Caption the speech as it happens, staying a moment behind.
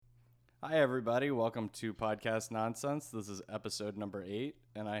Hi, everybody. Welcome to Podcast Nonsense. This is episode number 8,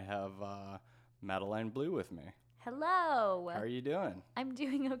 and I have Madeline Blue with me. Hello. How are you doing? I'm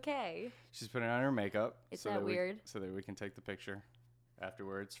doing okay. She's putting on her makeup. Is that weird? So that we can take the picture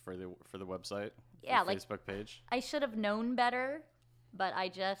afterwards for the website, yeah, the like Facebook page. I should have known better, but I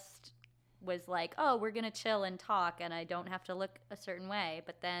just was like, oh, we're going to chill and talk, and I don't have to look a certain way.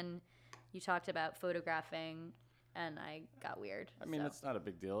 But then you talked about photographing, and I got weird. I mean, so. it's not a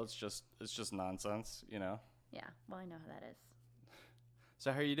big deal. It's just nonsense, you know? Yeah, well, I know how that is.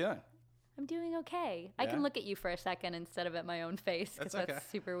 So how are you doing? I'm doing okay. Yeah? I can look at you for a second instead of at my own face because That's okay.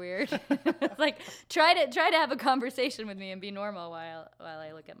 that's super weird. It's like try to have a conversation with me and be normal while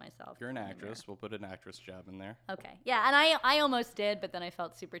I look at myself. You're an in the actress. mirror. We'll put an actress job in there. Okay. Yeah, and I almost did, but then I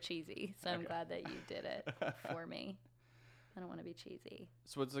felt super cheesy. So I'm Okay. glad that you did it for me. I don't want to be cheesy.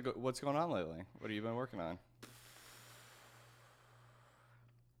 So what's going on lately? What have you been working on?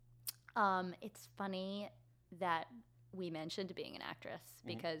 It's funny that we mentioned being an actress Mhm.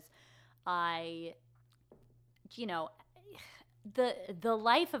 because the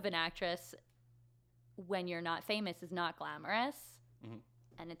life of an actress when you're not famous is not glamorous, Mhm.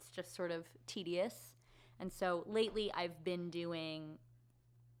 and it's just sort of tedious. And so lately I've been doing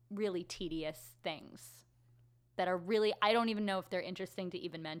really tedious things that are really, I don't even know if they're interesting to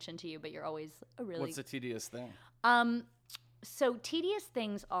even mention to you, but you're always a really What's the tedious thing? So tedious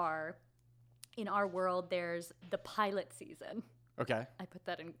things are, in our world, there's the pilot season. Okay. I put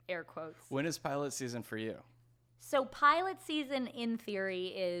that in air quotes. When is pilot season for you? So pilot season, in theory,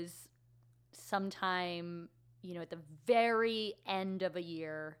 is sometime, at the very end of a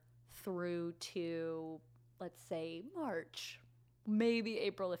year through to, let's say, March, maybe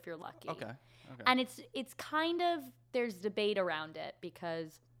April if you're lucky. Okay. And it's kind of, there's debate around it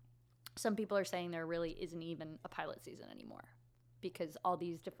because some people are saying there really isn't even a pilot season anymore because all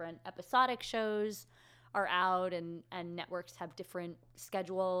these different episodic shows are out and networks have different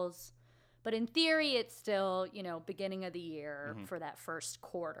schedules. But in theory, it's still, beginning of the year for that first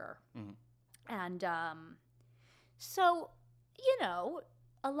quarter. Mhm. And so,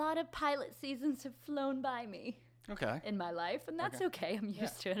 a lot of pilot seasons have flown by me Okay. in my life, and that's okay. I'm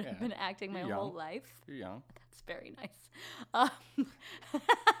used to it. yeah. I've been acting my You're whole young. life. You're young. That's very nice.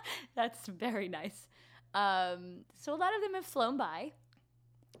 That's very nice. So a lot of them have flown by,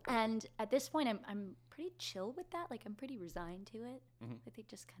 and at this point, I'm pretty chill with that. Like I'm pretty resigned to it. Mhm. I think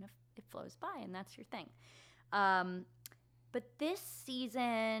just kind of it flows by, and that's your thing. But this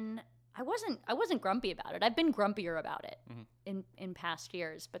season, I wasn't grumpy about it. I've been grumpier about it in past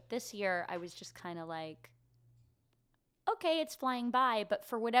years, but this year I was just kind of like, okay, it's flying by, but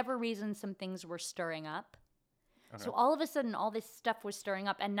for whatever reason, some things were stirring up. Okay. So all of a sudden, all this stuff was stirring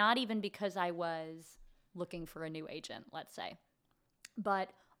up, and not even because I was looking for a new agent, let's say.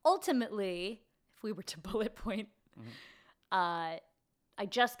 But ultimately, if we were to bullet point, I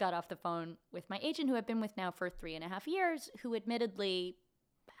just got off the phone with my agent who I've been with now for 3.5 years, who admittedly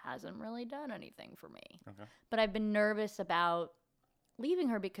hasn't really done anything for me. Okay. But I've been nervous about leaving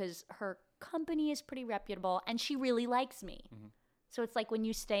her because her company is pretty reputable and she really likes me. So it's like when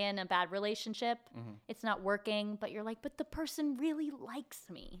you stay in a bad relationship, it's not working, but you're like, but the person really likes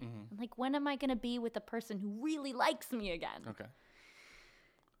me. I'm like, when am I going to be with the person who really likes me again? Okay.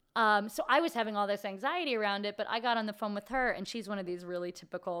 So I was having all this anxiety around it, but I got on the phone with her, and she's one of these really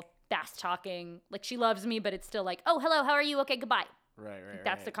typical fast talking, like she loves me, but it's still like, oh, hello, how are you? Okay, goodbye. Right.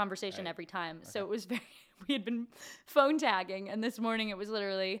 That's the conversation every time. So it was we had been phone tagging, and this morning it was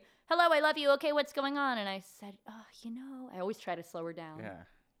literally, hello, I love you. Okay, what's going on? And I said, I always try to slow her down. Yeah.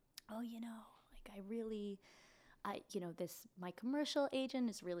 Like my commercial agent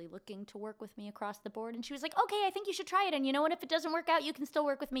is really looking to work with me across the board. And she was like, okay, I think you should try it. And you know what? If it doesn't work out, you can still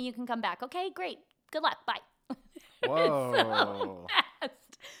work with me. You can come back. Okay, great. Good luck. Bye. Whoa. So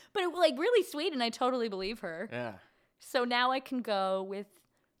fast. But it was like really sweet, and I totally believe her. Yeah. So now I can go with,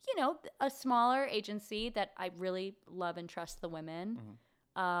 a smaller agency that I really love and trust the women.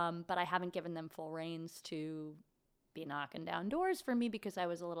 But I haven't given them full reins to be knocking down doors for me because I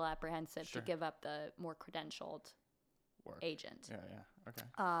was a little apprehensive Sure. to give up the more credentialed Work. agent. Yeah. Okay.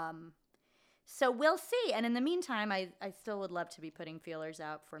 So we'll see. And in the meantime, I still would love to be putting feelers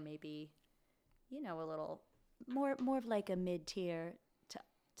out for maybe, a little more of like a mid-tier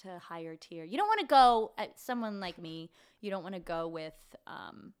to higher tier. You don't want to go at someone like me. You don't want to go with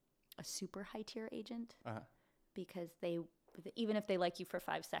a super high tier agent because even if they like you for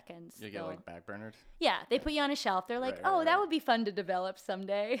 5 seconds, You get like backburnered. Yeah, they put you on a shelf. They're like, Right. that would be fun to develop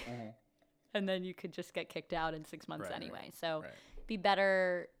someday. And then you could just get kicked out in 6 months anyway. Right. So Right. be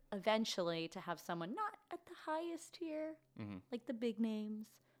better eventually to have someone not at the highest tier, like the big names,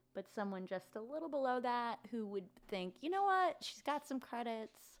 but someone just a little below that who would think, you know what, she's got some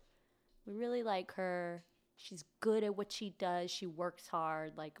credits. We really like her. She's good at what she does. She works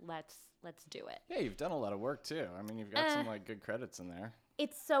hard. Like, let's do it. Yeah, you've done a lot of work too. I mean, you've got some like good credits in there.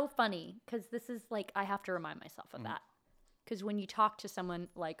 It's so funny because this is like, I have to remind myself of that. Because when you talk to someone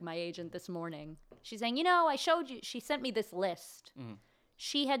like my agent this morning, she's saying, you know, I showed you, she sent me this list.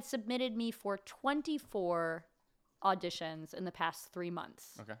 She had submitted me for 24 auditions in the past 3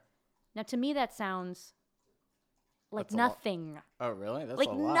 months. Okay. Now, to me, that sounds like That's nothing. Oh, really? That's Like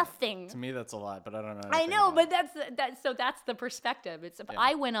a lot. nothing. To me, that's a lot, but I don't know. I anything know, about but that's the perspective. It's if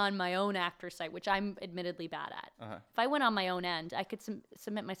I went on my own actor site, which I'm admittedly bad at. If I went on my own end, I could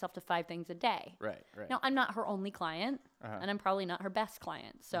submit myself to 5 things a day. Right. Now, I'm not her only client, and I'm probably not her best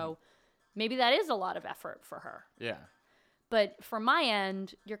client. So maybe that is a lot of effort for her. Yeah. But from my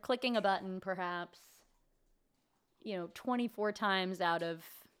end, you're clicking a button perhaps, 24 times out of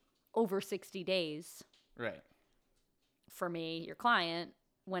over 60 days. Right. For me, your client,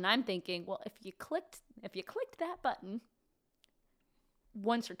 when I'm thinking, well, if you clicked that button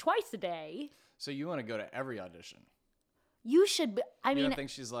once or twice a day, So you want to go to every audition? you should be, I You mean, don't think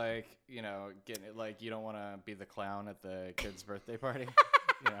she's like, getting it, like you don't want to be the clown at the kid's birthday party?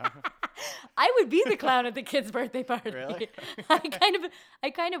 I would be the clown at the kid's birthday party. Really? I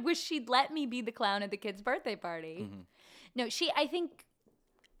kind of wish she'd let me be the clown at the kid's birthday party. No, I think,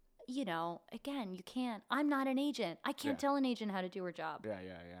 again, you can't. I'm not an agent. I can't tell an agent how to do her job. Yeah.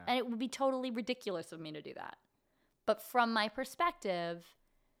 And it would be totally ridiculous of me to do that. But from my perspective,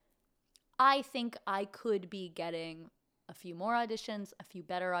 I think I could be getting a few more auditions, a few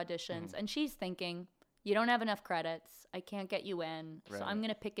better auditions. And she's thinking, you don't have enough credits. I can't get you in. Right. So I'm going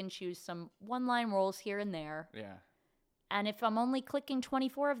to pick and choose some one-line roles here and there. Yeah. And if I'm only clicking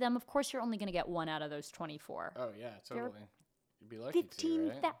 24 of them, of course you're only going to get 1 out of those 24. Oh, yeah, totally. You'd be lucky to,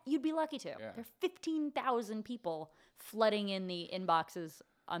 right? You'd be lucky to. Yeah. There are 15,000 people flooding in the inboxes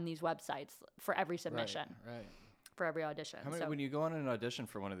on these websites for every submission, Right. for every audition. How many, when you go on an audition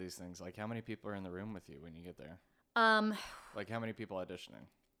for one of these things, like how many people are in the room with you when you get there? Like how many people auditioning?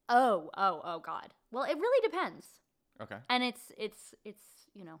 Oh God. Well, it really depends. Okay. And it's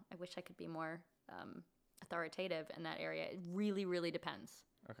I wish I could be more authoritative in that area. It really, really depends.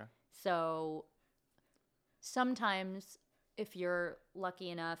 Okay. So sometimes if you're lucky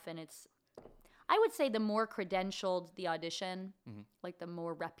enough and I would say the more credentialed the audition, like the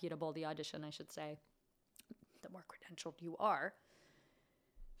more reputable the audition, I should say, the more credentialed you are,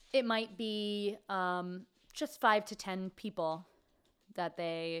 it might be just 5 to 10 people that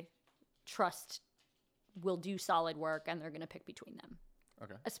they trust will do solid work and they're going to pick between them.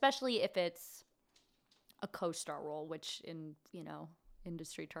 Okay. Especially if it's a co-star role, which in,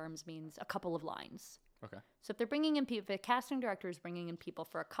 industry terms means a couple of lines. Okay. So if they're bringing in people, if the casting director is bringing in people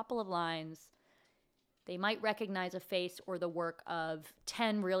for a couple of lines, they might recognize a face or the work of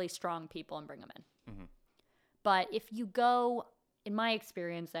 10 really strong people and bring them in. But if you go, in my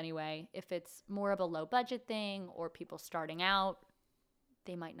experience anyway, if it's more of a low budget thing or people starting out,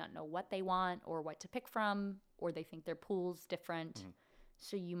 they might not know what they want or what to pick from, or they think their pool's different.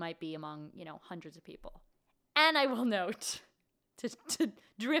 So you might be among, hundreds of people. And I will note, to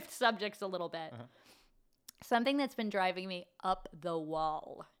drift subjects a little bit, something that's been driving me up the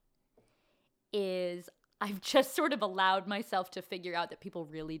wall is I've just sort of allowed myself to figure out that people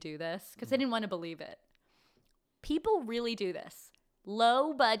really do this because I didn't want to believe it. People really do this.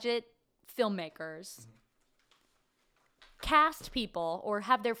 Low budget filmmakers cast people or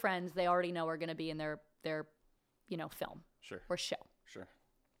have their friends they already know are going to be in their film or show. Sure.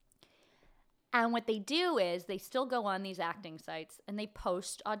 And what they do is they still go on these acting sites and they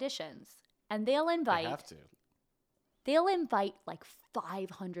post auditions. And they'll invite They have to. They'll invite like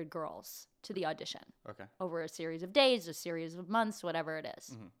 500 girls to the audition. Okay. Over a series of days, a series of months, whatever it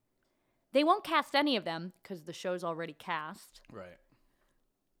is. They won't cast any of them because the show's already cast. Right.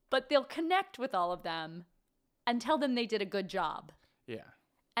 But they'll connect with all of them and tell them they did a good job. Yeah.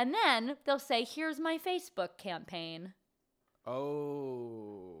 And then they'll say, here's my Facebook campaign.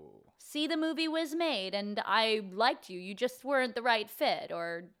 Oh. See, the movie was made and I liked you. You just weren't the right fit.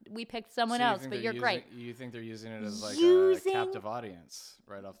 Or we picked someone else, but you're great. You think they're using it as like a captive audience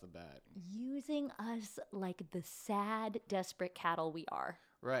right off the bat? Using us like the sad, desperate cattle we are.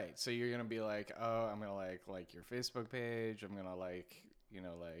 Right. So you're going to be like, oh, I'm going to like your Facebook page. I'm going to like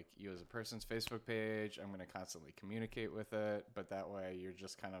you as a person's Facebook page. I'm going to constantly communicate with it. But that way you're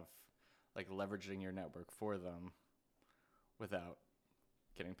just kind of like leveraging your network for them without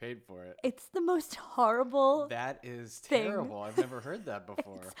getting paid for it. It's the most horrible. That is thing. terrible. I've never heard that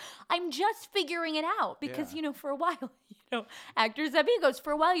before. I'm just figuring it out because, Yeah. for a while, actors have egos.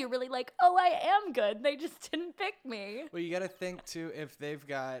 For a while, you're really like, oh, I am good. They just didn't pick me. Well, you got to think too, if they've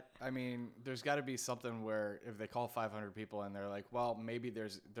got, there's got to be something where if they call 500 people and they're like, well, maybe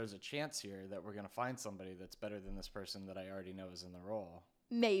there's a chance here that we're going to find somebody that's better than this person that I already know is in the role.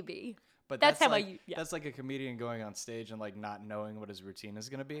 Maybe. But That's how like, yeah. that's like a comedian going on stage and like not knowing what his routine is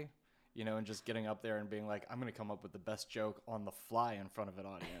going to be, and just getting up there and being like, I'm going to come up with the best joke on the fly in front of an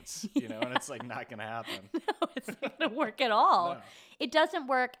audience, and it's like not going to happen. No, it's not going to work at all. No. It doesn't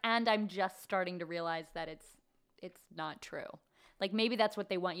work, and I'm just starting to realize that it's not true. Like, maybe that's what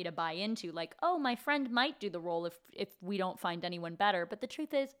they want you to buy into. Like, oh, my friend might do the role if we don't find anyone better. But the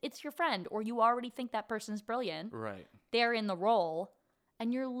truth is, it's your friend, or you already think that person's brilliant. Right. They're in the role,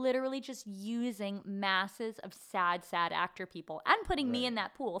 and you're literally just using masses of sad actor people and putting me in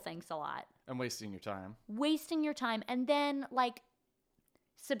that pool, thanks a lot. And wasting your time. Wasting your time, and then, like,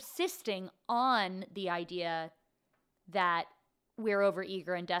 subsisting on the idea that we're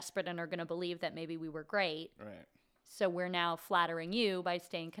overeager and desperate and are going to believe that maybe we were great. Right. So we're now flattering you by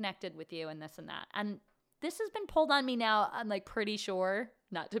staying connected with you and this and that. And this has been pulled on me now, I'm like pretty sure,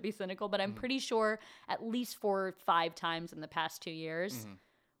 not to be cynical, but I'm pretty sure at least 4 or 5 times in the past 2 years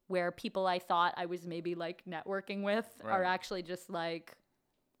where people I thought I was maybe like networking with are actually just like,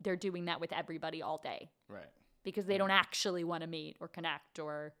 they're doing that with everybody all day. Right. Because they don't actually want to meet or connect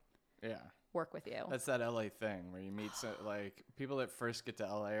or work with you. That's that LA thing where you meet like people that first get to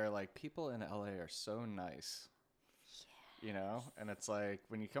LA are like, people in LA are so nice. And it's like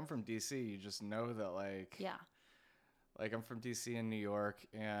when you come from DC, you just know that like I'm from DC and New York,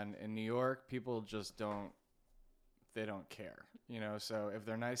 and in New York people just don't care, so if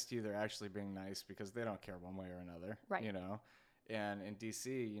they're nice to you, they're actually being nice because they don't care one way or another, right? And in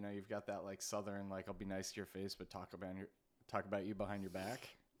DC, you've got that like Southern, like, I'll be nice to your face but talk about you behind your back,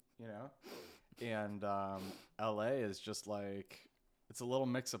 and LA is just like, it's a little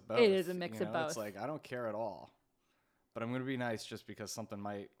mix of both. It is a mix of both. It's like, I don't care at all, but I'm going to be nice just because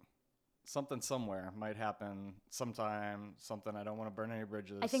something somewhere might happen sometime, something I don't want to burn any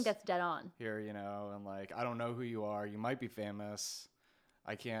bridges. I think that's dead on. Here, and like, I don't know who you are. You might be famous.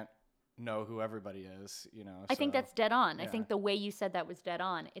 I can't know who everybody is, I think that's dead on. Yeah. I think the way you said that was dead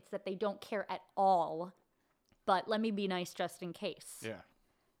on. It's that they don't care at all, but let me be nice just in case. Yeah.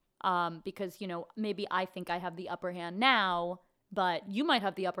 Because, maybe I think I have the upper hand now, but you might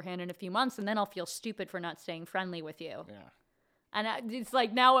have the upper hand in a few months, and then I'll feel stupid for not staying friendly with you. Yeah. And it's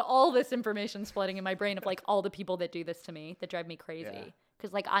like now all this information's flooding in my brain of like all the people that do this to me that drive me crazy.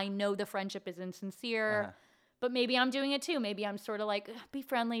 Because like I know the friendship is insincere, but maybe I'm doing it too. Maybe I'm sort of like, be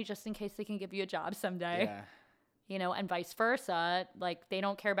friendly just in case they can give you a job someday. Yeah. And vice versa. Like they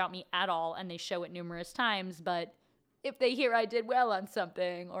don't care about me at all, and they show it numerous times, but if they hear I did well on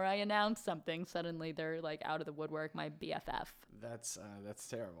something or I announced something, suddenly they're like out of the woodwork, my BFF. That's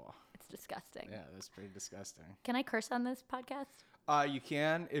terrible. It's disgusting. Yeah, that's pretty disgusting. Can I curse on this podcast? You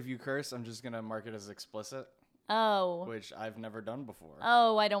can. If you curse, I'm just going to mark it as explicit. Oh. Which I've never done before.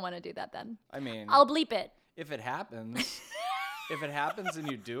 Oh, I don't want to do that then. I mean, I'll bleep it. If it happens,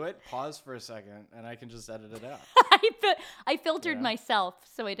 and you do it, pause for a second and I can just edit it out. I filtered myself,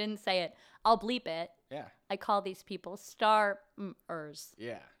 so I didn't say it. I'll bleep it. Yeah. I call these people star-ers.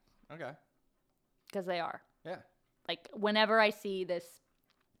 Yeah. Okay. Because they are. Yeah. Like, whenever I see this,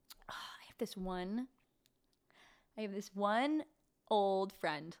 I have this one old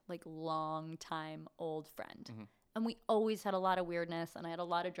friend, like long time old friend. Mm-hmm. And we always had a lot of weirdness, and I had a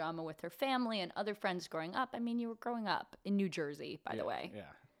lot of drama with her family and other friends growing up. I mean, you were growing up in New Jersey, by the way. Yeah.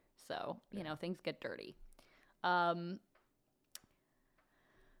 So, things get dirty.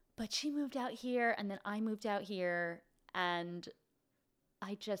 But she moved out here, and then I moved out here, and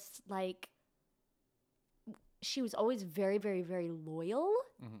I just, like, she was always very, very, very loyal.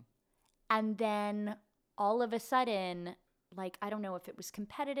 Mm-hmm. And then all of a sudden, like, I don't know if it was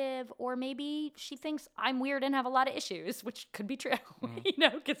competitive or maybe she thinks I'm weird and have a lot of issues, which could be true,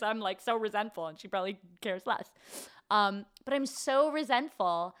 because I'm, like, so resentful and she probably cares less. But I'm so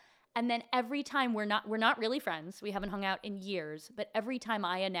resentful. And then every time we're not really friends. We haven't hung out in years. But every time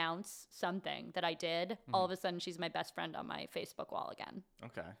I announce something that I did, all of a sudden she's my best friend on my Facebook wall again.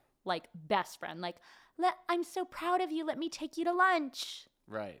 Okay. Like, best friend. Like, I'm so proud of you. Let me take you to lunch.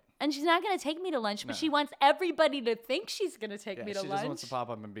 Right. And she's not going to take me to lunch, but she wants everybody to think she's going to take me to lunch. She just wants to pop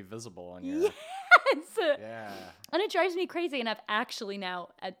up and be visible on your... Yes! Yeah. And it drives me crazy. And I've actually now,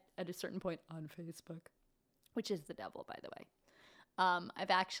 at a certain point on Facebook, which is the devil, by the way,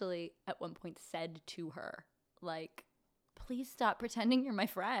 I've actually at one point said to her, like, please stop pretending you're my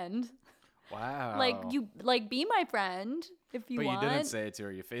friend. Wow. Like be my friend if you want. But you didn't say it to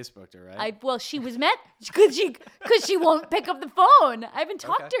her. You Facebooked her, right? Well, she was met because she won't pick up the phone. I haven't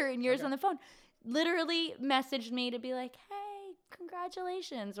talked to her in years on the phone. Literally messaged me to be like, hey,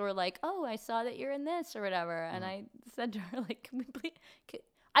 congratulations, or like, oh, I saw that you're in this or whatever. And I said to her, like, can we please,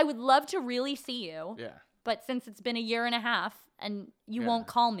 I would love to really see you. Yeah. But since it's been a year and a half and you won't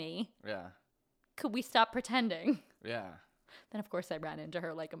call me, could we stop pretending? Yeah. Then, of course, I ran into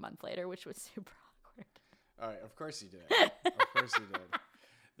her like a month later, which was super awkward. All right, of course you did. Of course you did.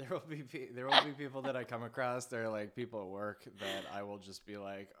 There will be people that I come across. They're like people at work that I will just be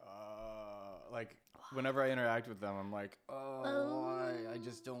like whenever I interact with them, I'm like, why? I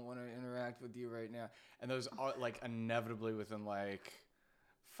just don't want to interact with you right now. And those are like inevitably within like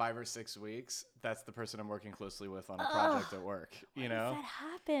 5 or 6 weeks, that's the person I'm working closely with on a project at work. You know, does that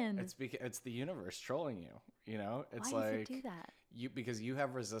happen? It's the universe trolling you. You know, it's why like does it do that? Because you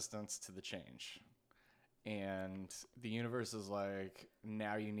have resistance to the change, and the universe is like,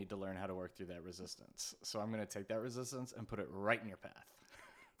 now you need to learn how to work through that resistance. So I'm going to take that resistance and put it right in your path.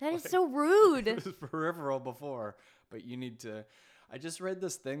 That is so rude. It was peripheral before, but you need to. I just read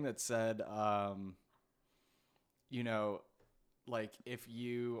this thing that said, you know, like if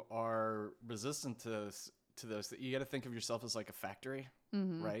you are resistant to those, you got to think of yourself as like a factory,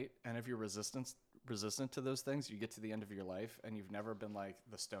 right? And if you're resistant to those things, you get to the end of your life and you've never been like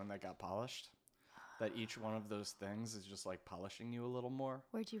the stone that got polished. That each one of those things is just like polishing you a little more.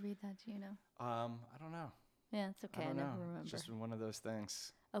 Where'd you read that? Do you know? I don't know. Yeah, it's okay. I never remember. It's just one of those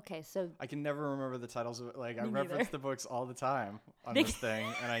things. Okay, so I can never remember the titles of it. Like I reference the books all the time on this thing,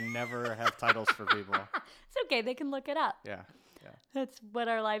 and I never have titles for people. It's okay. They can look it up. Yeah. That's what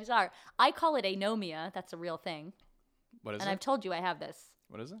our lives are. I call it anomia. That's a real thing. What is it? And I've told you I have this.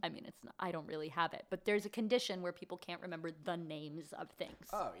 What is it? I mean, it's not, I don't really have it, but there's a condition where people can't remember the names of things.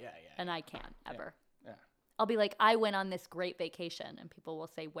 Oh, yeah. And I can't ever. Yeah. I'll be like, I went on this great vacation, and people will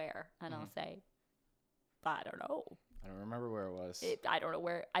say where, and I'll say, I don't know. I don't remember where it was. I don't know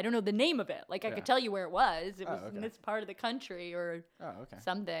where. I don't know the name of it. Like I could tell you where it was. It was in this part of the country or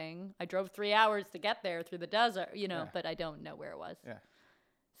something. I drove 3 hours to get there through the desert, you know, but I don't know where it was. Yeah.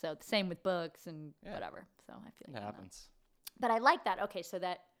 So the same with books and whatever. So I feel like it happens. But I like that. Okay, so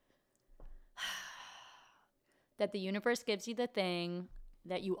that the universe gives you the thing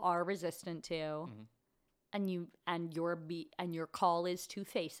that you are resistant to, and your call is to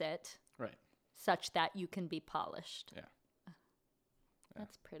face it. Right. Such that you can be polished. Yeah.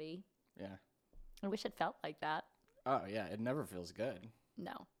 That's pretty. Yeah. I wish it felt like that. Oh, yeah. It never feels good.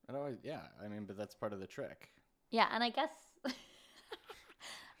 No. It always, I mean, but that's part of the trick. Yeah, and I guess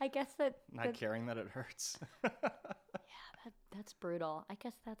that not caring that it hurts. That's brutal. I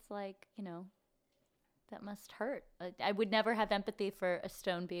guess that's like, you know, that must hurt. I would never have empathy for a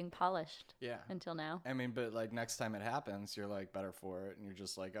stone being polished. Yeah. Until now. I mean, but like next time it happens, you're like better for it, and you're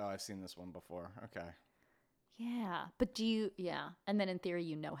just like, oh, I've seen this one before. Okay. Yeah, but and then in theory,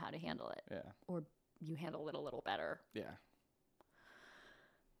 you know how to handle it. Yeah. Or you handle it a little better. Yeah.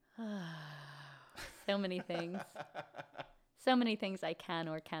 So many things. So many things I can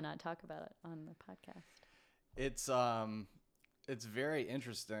or cannot talk about on the podcast. It's very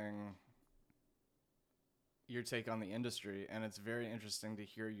interesting, your take on the industry, and it's very interesting to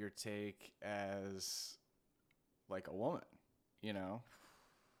hear your take as like a woman, you know.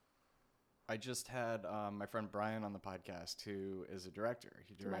 I just had my friend Brian on the podcast, who is a director.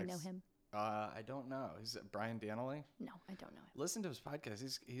 He directs. Do I know him? I don't know. Is it Brian Danley? No, I don't know him. Listen to his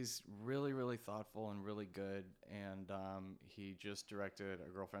podcast. He's really, really thoughtful and really good. And he just directed A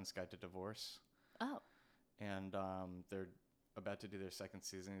Girlfriend's Guide to Divorce. Oh. And they're about to do their second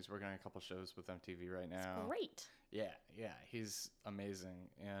season. He's working on a couple shows with MTV right now. That's great. Yeah. He's amazing.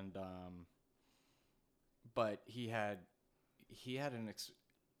 And but he had he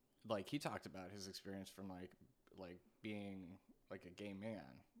talked about his experience from like being like a gay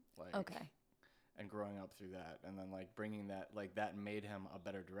man. Okay. And growing up through that, and then like bringing that, like that made him a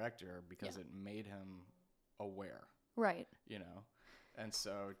better director because it made him aware. Right. You know? And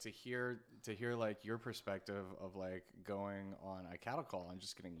so to hear like your perspective of like going on a cattle call and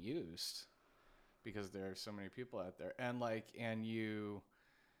just getting used because there are so many people out there, and you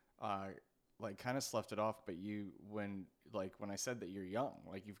like kind of sloughed it off, but when I said that you're young,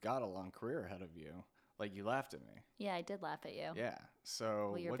 like you've got a long career ahead of you. Like you laughed at me. Yeah, I did laugh at you. Yeah.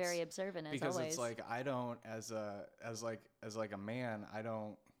 So well, you're very observant as because always. It's like I don't as a man, I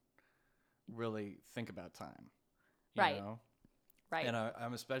don't really think about time. You right. know? Right. And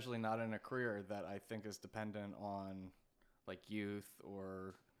I'm especially not in a career that I think is dependent on like youth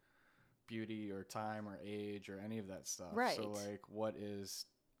or beauty or time or age or any of that stuff. Right. So like,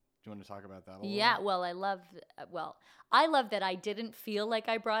 do you want to talk about that a little Yeah, bit? well, I love that I didn't feel like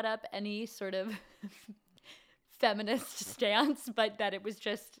I brought up any sort of feminist stance, but that it was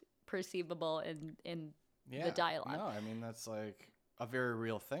just perceivable in the dialogue. No, I mean, that's like a very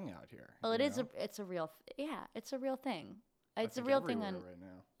real thing out here. Well, it's a real thing. It's a real thing on right now.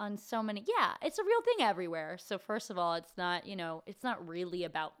 on so many. Yeah, it's a real thing everywhere. So first of all, it's not, it's not really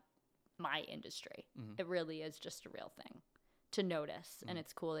about my industry. Mm-hmm. It really is just a real thing to notice, and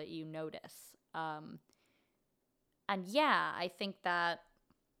it's cool that you notice. And yeah, I think that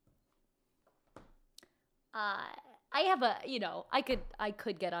I have I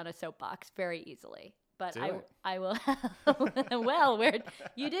could get on a soapbox very easily, but I will. Well,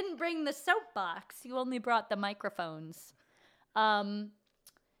 you didn't bring the soapbox. You only brought the microphones.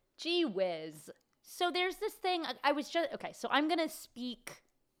 Gee whiz. So there's this thing. So I'm going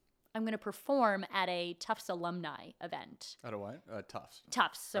to perform at a Tufts alumni event. At a what? Tufts.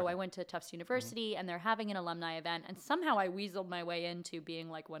 Tufts. So I went to Tufts University, and they're having an alumni event, and somehow I weaseled my way into being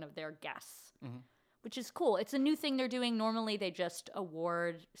like one of their guests, which is cool. It's a new thing they're doing. Normally, they just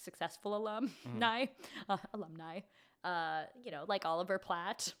award successful alumni, like Oliver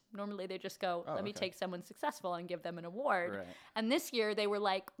Platt. Normally, they just go, let me take someone successful and give them an award. Right. And this year, they were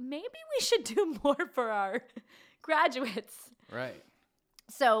like, maybe we should do more for our graduates. Right.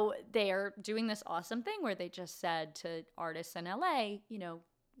 So they're doing this awesome thing where they just said to artists in LA,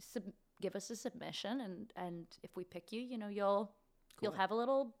 give us a submission, and if we pick you, you'll have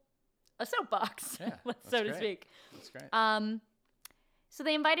a soapbox, so to speak. That's great. So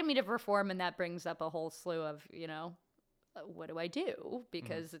they invited me to perform, and that brings up a whole slew of, what do I do?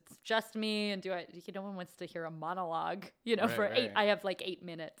 Because it's just me, and no one wants to hear a monologue, I have like 8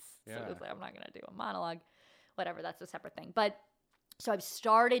 minutes. So it's like, I'm not going to do a monologue. Whatever, that's a separate thing. But so I've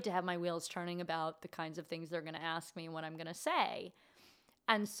started to have my wheels turning about the kinds of things they're going to ask me and what I'm going to say.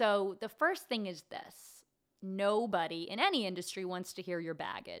 And so the first thing is this. Nobody in any industry wants to hear your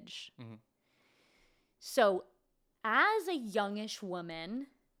baggage. Mm-hmm. So as a youngish woman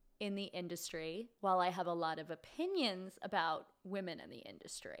in the industry, while I have a lot of opinions about women in the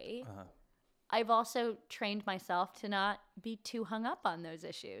industry, I've also trained myself to not be too hung up on those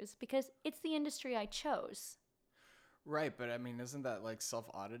issues because it's the industry I chose. Right, but I mean, isn't that like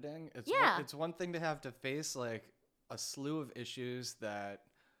self-auditing? It's one thing to have to face like a slew of issues that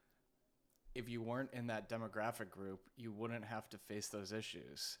if you weren't in that demographic group, you wouldn't have to face those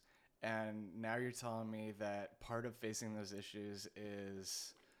issues. And now you're telling me that part of facing those issues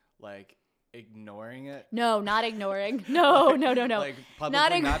is like ignoring it? No, not ignoring. No. Like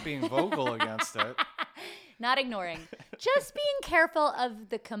publicly not being vocal against it. Not ignoring. Just being careful of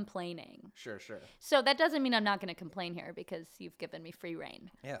the complaining. Sure. So that doesn't mean I'm not going to complain here because you've given me free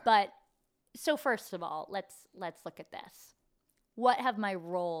rein. Yeah. But so first of all, let's look at this. What have my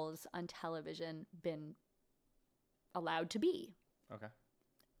roles on television been allowed to be? Okay.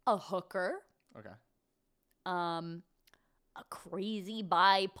 A hooker. Okay. A crazy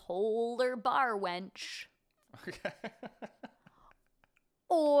bipolar bar wench. Okay.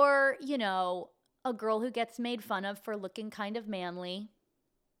 Or, a girl who gets made fun of for looking kind of manly.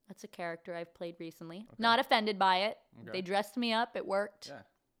 That's a character I've played recently. Okay. Not offended by it. Okay. They dressed me up. It worked.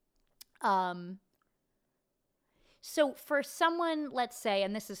 Yeah. So for someone, let's say,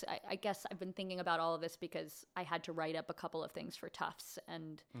 and this is, I guess I've been thinking about all of this because I had to write up a couple of things for Tufts.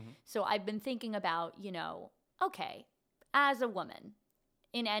 And so I've been thinking about, okay, as a woman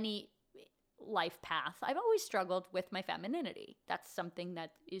in any life path, I've always struggled with my femininity. That's something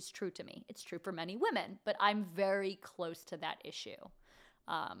that is true to me. It's true for many women, but I'm very close to that issue.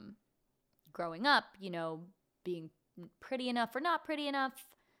 Growing up, being pretty enough or not pretty enough,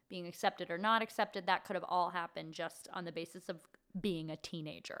 being accepted or not accepted, that could have all happened just on the basis of being a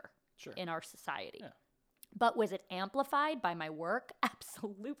teenager in our society. Yeah. But was it amplified by my work?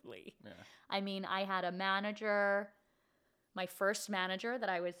 Absolutely. Yeah. I mean, I had a manager, my first manager that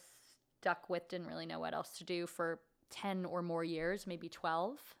I was stuck with, didn't really know what else to do for 10 or more years, maybe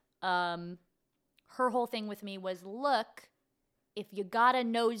 12. Her whole thing with me was, look, if you got a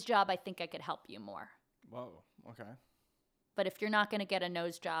nose job, I think I could help you more. Whoa, okay. But if you're not going to get a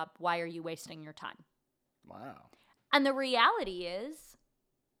nose job, why are you wasting your time? Wow. And the reality is,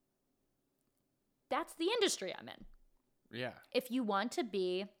 that's the industry I'm in. Yeah. If you want to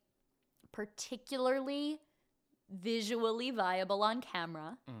be particularly visually viable on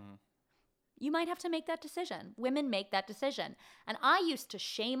camera, you might have to make that decision. Women make that decision. And I used to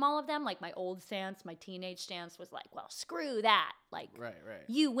shame all of them. Like my old stance, my teenage stance was like, well, screw that. Like, right.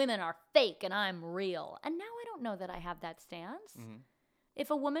 You women are fake and I'm real. And now I don't know that I have that stance. If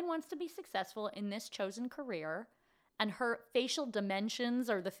a woman wants to be successful in this chosen career and her facial dimensions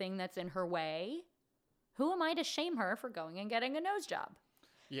are the thing that's in her way, who am I to shame her for going and getting a nose job?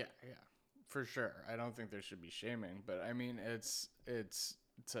 Yeah, for sure. I don't think there should be shaming, but I mean, it's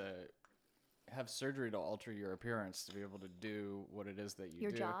to have surgery to alter your appearance to be able to do what it is that you do.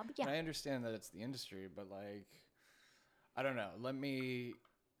 Your job, yeah. And I understand that it's the industry, but like, I don't know. Let me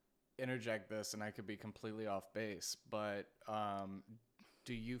interject this, and I could be completely off base, but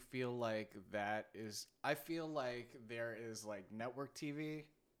do you feel like that is? I feel like there is like network TV,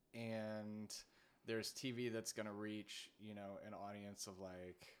 and there's TV that's gonna reach, you know, an audience of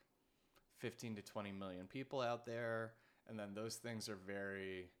like 15 to 20 million people out there, and then those things are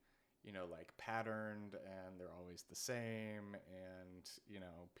very, you know, like patterned, and they're always the same, and you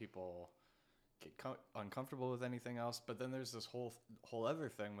know, people get uncomfortable with anything else. But then there's this whole other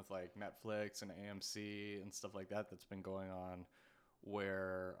thing with like Netflix and AMC and stuff like that that's been going on,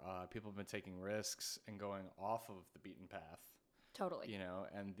 where people have been taking risks and going off of the beaten path. Totally. You know,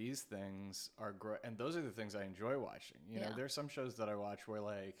 and these things are and those are the things I enjoy watching. You know, there's some shows that I watch where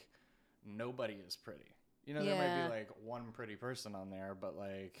like nobody is pretty. You know, there might be like one pretty person on there, but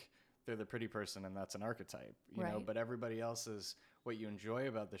like they're the pretty person, and that's an archetype, you know, but everybody else is, what you enjoy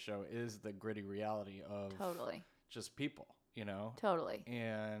about the show is the gritty reality of just people, you know? Totally.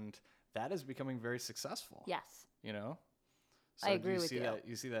 And that is becoming very successful. Yes. You know? So I agree with you.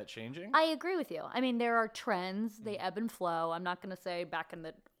 You see that changing? I agree with you. I mean, there are trends, they ebb and flow. I'm not going to say back in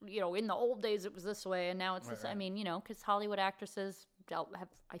the, you know, in the old days it was this way and now it's this. I mean, you know, because Hollywood actresses have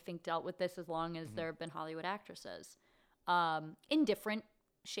dealt with this as long as there have been Hollywood actresses in different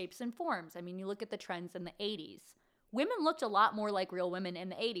shapes and forms. I mean, you look at the trends in the 80s. Women looked a lot more like real women in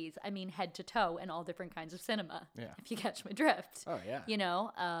the 80s. I mean, head to toe in all different kinds of cinema, if you catch my drift. Oh, yeah. You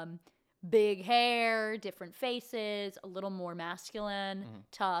know, big hair, different faces, a little more masculine,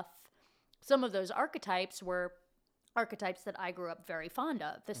 tough. Some of those archetypes were archetypes that I grew up very fond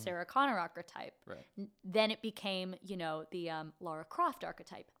of, the Sarah Connor archetype. Right. Then it became, you know, the Lara Croft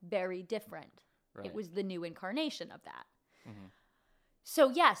archetype, very different. Right. It was the new incarnation of that.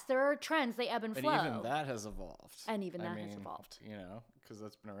 So, yes, there are trends. They ebb and flow. And even that has evolved. And even that has evolved. You know, because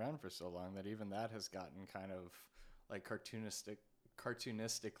that's been around for so long that even that has gotten kind of like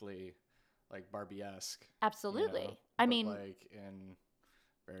cartoonistically like Barbie-esque. Absolutely. You know, I mean, like in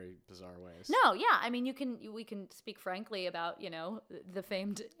very bizarre ways. No, yeah. I mean, we can speak frankly about, you know, the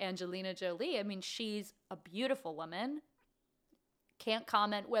famed Angelina Jolie. I mean, she's a beautiful woman. Can't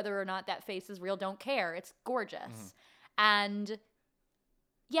comment whether or not that face is real. Don't care. It's gorgeous. And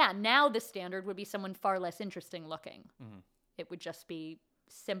yeah, now the standard would be someone far less interesting looking. It would just be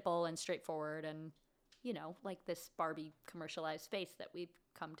simple and straightforward and, you know, like this Barbie commercialized face that we've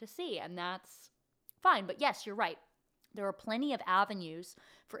come to see. And that's fine. But yes, you're right. There are plenty of avenues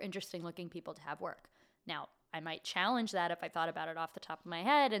for interesting looking people to have work. Now, I might challenge that if I thought about it off the top of my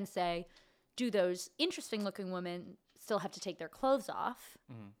head and say, do those interesting looking women still have to take their clothes off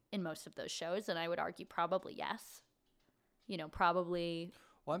in most of those shows? And I would argue probably yes. You know, probably.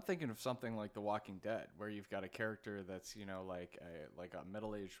 Well, I'm thinking of something like The Walking Dead, where you've got a character that's, you know, like a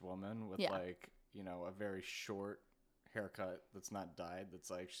middle-aged woman with like, you know, a very short haircut that's not dyed,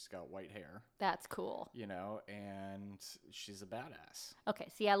 that's like she's got white hair. That's cool. You know, and she's a badass. Okay,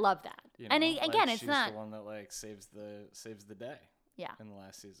 see, I love that. You know, and like again, it's she's not the one that like saves the day. Yeah. In the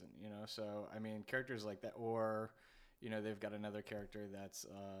last season, you know. So I mean, characters like that, or you know, they've got another character that's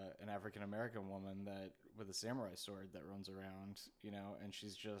an African American woman that with a samurai sword that runs around, you know, and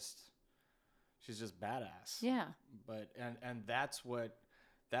she's just badass. Yeah. But and that's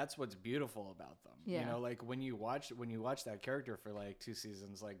what's beautiful about them. Yeah. You know, like when you watch that character for like 2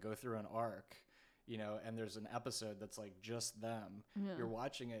 seasons, like go through an arc, you know, and there's an episode that's like just them. Yeah. You're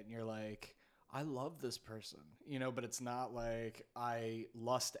watching it and you're like, I love this person, you know, but it's not like I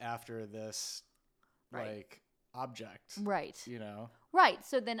lust after this like object. Right. You know? Right.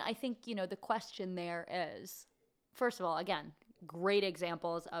 So then I think, you know, the question there is, first of all, again, great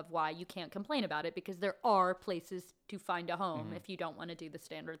examples of why you can't complain about it, because there are places to find a home if you don't want to do the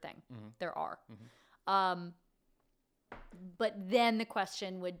standard thing. There are. But then the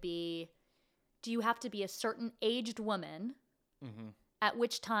question would be, do you have to be a certain aged woman at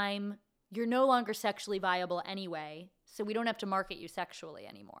which time you're no longer sexually viable anyway, so we don't have to market you sexually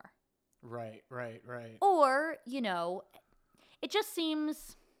anymore? Right. Or, you know, it just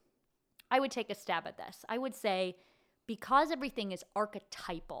seems, I would take a stab at this. I would say, because everything is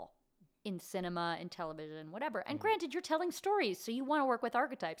archetypal in cinema and television, whatever, and granted, you're telling stories, so you want to work with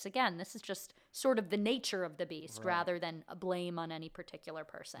archetypes. Again, this is just sort of the nature of the beast rather than a blame on any particular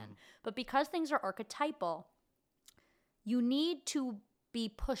person. But because things are archetypal, you need to be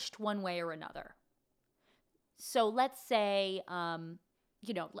pushed one way or another. So let's say,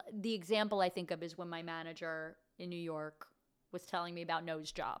 the example I think of is when my manager in New York was telling me about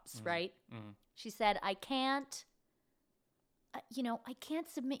nose jobs, right? Mm-hmm. She said, I can't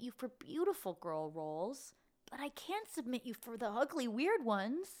submit you for beautiful girl roles, but I can't submit you for the ugly, weird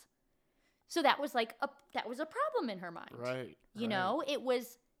ones. So that was that was a problem in her mind. Right. You know, it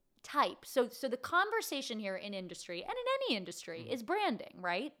was type. So the conversation here in industry and in any industry is branding,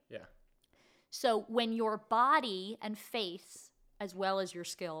 right? Yeah. So when your body and face, as well as your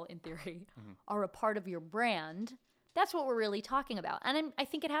skill in theory, are a part of your brand, that's what we're really talking about. And I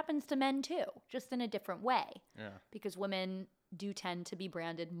think it happens to men too, just in a different way. Yeah. Because women do tend to be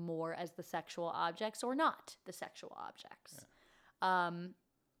branded more as the sexual objects or not the sexual objects. Yeah.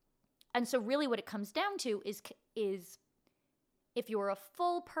 And so really what it comes down to is if you're a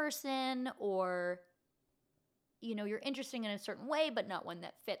full person or, you're interesting in a certain way, but not one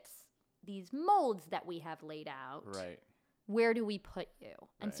that fits these molds that we have laid out. Right. Where do we put you?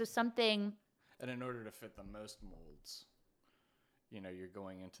 And so something... And in order to fit the most molds, you're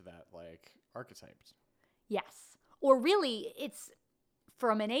going into that archetypes. Yes. Or really, it's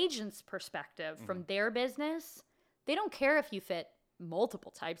from an agent's perspective, from their business, they don't care if you fit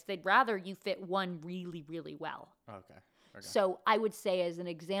multiple types. They'd rather you fit one really, really well. Okay. So I would say as an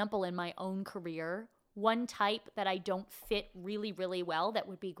example in my own career, one type that I don't fit really, really well that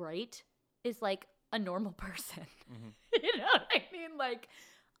would be great is a normal person. Mm-hmm. You know what I mean?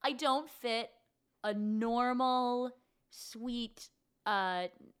 I don't fit a normal, sweet,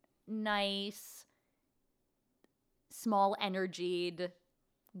 nice, small energied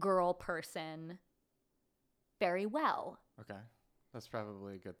girl person very well. Okay. That's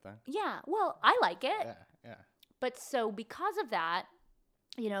probably a good thing. Yeah. Well, I like it. Yeah. But so because of that,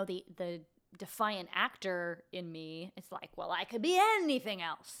 the defiant actor in me is well, I could be anything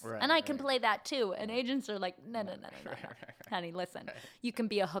else. Right, and I can play that too. And agents are like, no. Honey, listen. You can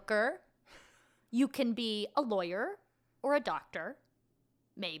be a hooker. You can be a lawyer or a doctor.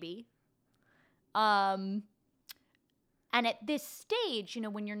 Maybe. And at this stage,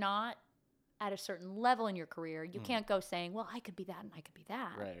 when you're not at a certain level in your career, you can't go saying, well, I could be that and I could be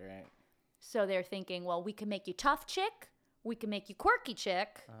that. Right. So they're thinking, well, we can make you tough chick. We can make you quirky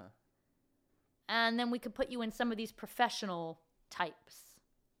chick. Uh-huh. And then we could put you in some of these professional types.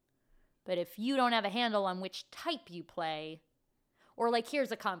 But if you don't have a handle on which type you play, or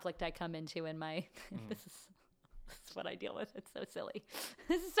here's a conflict I come into in my, this is what I deal with. It's so silly.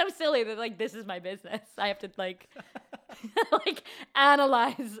 This is so silly that this is my business. I have to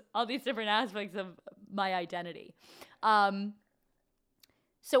analyze all these different aspects of my identity.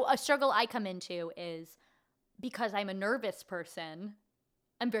 So a struggle I come into is because I'm a nervous person,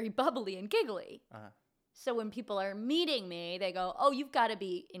 I'm very bubbly and giggly. Uh-huh. So when people are meeting me, they go, oh, you've got to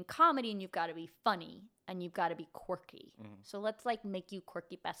be in comedy and you've got to be funny and you've got to be quirky. Mm-hmm. So let's make you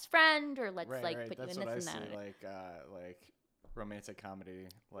quirky best friend or let's put That's you in this and that. Like romantic comedy,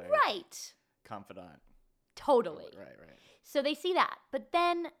 right. Confidant. Totally. Right. So they see that. But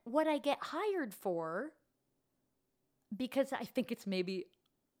then what I get hired for, because I think it's maybe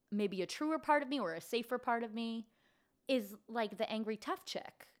a truer part of me or a safer part of me, is the angry tough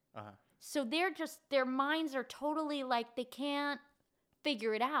chick. Uh-huh. So their minds are totally they can't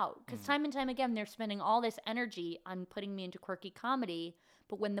figure it out. Because time and time again, they're spending all this energy on putting me into quirky comedy.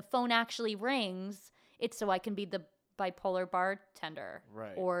 But when the phone actually rings, it's so I can be the bipolar bartender.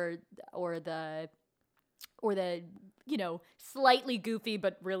 Right. Or the slightly goofy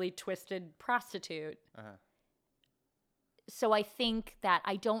but really twisted prostitute. Uh-huh. So I think that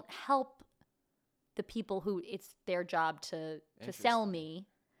I don't help the people who it's their job to sell me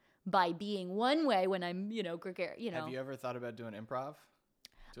by being one way when I'm, gregarious, Have you ever thought about doing improv?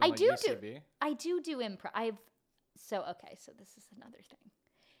 I do improv. So this is another thing.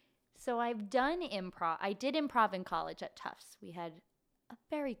 So I've done improv. I did improv in college at Tufts. We had a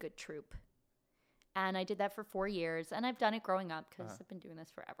very good troupe. And I did that for 4 years. And I've done it growing up because I've been doing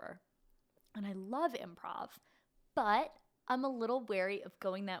this forever. And I love improv. But I'm a little wary of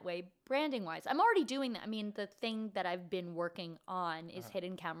going that way branding-wise. I'm already doing that. I mean, the thing that I've been working on is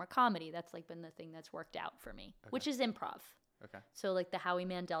hidden camera comedy. That's been the thing that's worked out for me, which is improv. Okay. So the Howie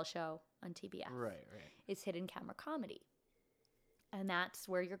Mandel show on TBS. Right. Is hidden camera comedy. And that's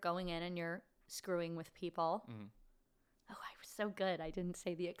where you're going in and you're screwing with people. Mm-hmm. Oh, I was so good. I didn't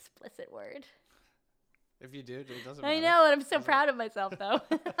say the explicit word. If you do, it doesn't matter. I know, and I'm so proud of myself, though.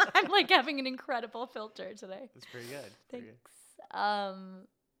 I'm having an incredible filter today. That's pretty good. Thanks.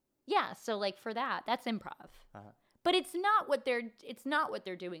 Yeah, so for that's improv. Uh-huh. But it's not what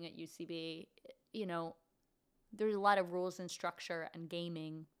they're doing at UCB. there's a lot of rules and structure and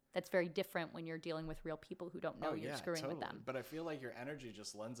gaming that's very different when you're dealing with real people who don't know you're screwing with them. But I feel like your energy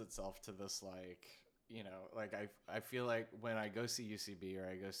just lends itself to this, like, like I feel like when I go see UCB or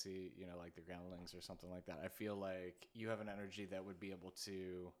I go see, like the Groundlings or something like that, I feel like you have an energy that would be able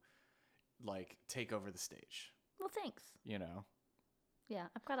to, like, take over the stage. Well, thanks. Yeah,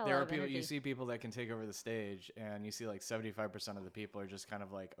 I've got a lot of energy. There are people, you see people that can take over the stage, and you see like 75% of the people are just kind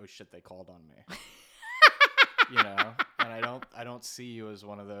of like, oh shit, they called on me. And I don't see you as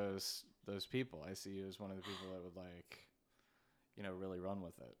one of those people. I see you as one of the people that would, like, really run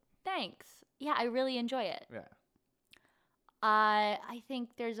with it. Thanks. Yeah, I really enjoy it. Yeah. I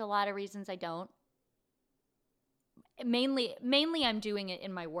think there's a lot of reasons I don't. Mainly I'm doing it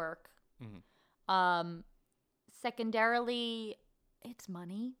in my work. Mm-hmm. Secondarily, it's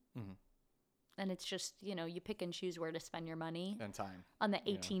money. Mm-hmm. And it's just, you pick and choose where to spend your money. And time. On the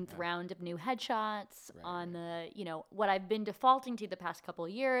 18th round of new headshots, on the, what I've been defaulting to the past couple of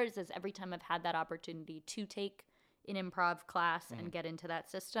years is every time I've had that opportunity to take an improv class and get into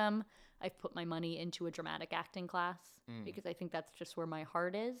that system, I've put my money into a dramatic acting class because I think that's just where my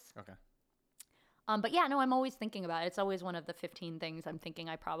heart is. Okay. But yeah, no, I'm always thinking about it. It's always one of the 15 things I'm thinking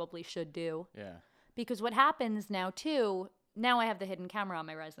I probably should do. Yeah. Because what happens now too, now I have the hidden camera on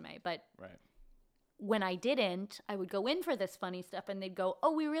my resume, but when I didn't, I would go in for this funny stuff and they'd go,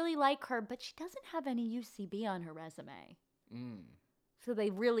 oh, we really like her, but she doesn't have any UCB on her resume. So they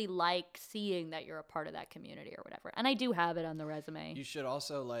really like seeing that you're a part of that community or whatever. And I do have it on the resume. You should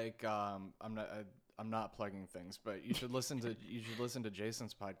also, like, I'm not plugging things, but you should listen to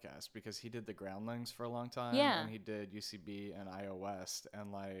Jason's podcast because he did the Groundlings for a long time. Yeah. And he did UCB and IO West,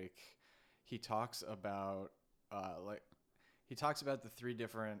 and like he talks about the three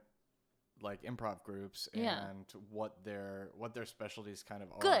different like improv groups and what their specialties kind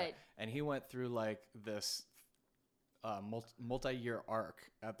of are. Good. And he went through like this multi-year arc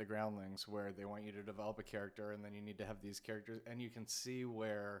at the Groundlings where they want you to develop a character and then you need to have these characters, and you can see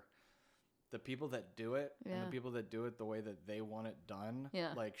where the people that do it and the people that do it the way that they want it done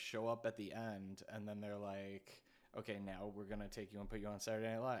like show up at the end, and then they're like, okay, now we're gonna take you and put you on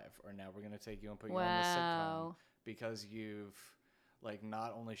Saturday Night Live, or now we're gonna take you and put you on this sitcom, because you've like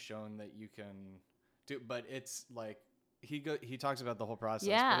not only shown that you can do, but it's like he talks about the whole process,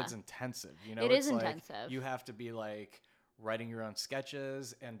 but it's intensive. It is intensive. You have to be like writing your own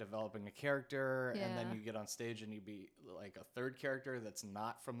sketches and developing a character, and then you get on stage and you be like a third character that's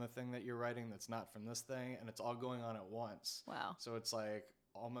not from the thing that you're writing, that's not from this thing, and it's all going on at once. Wow. So it's like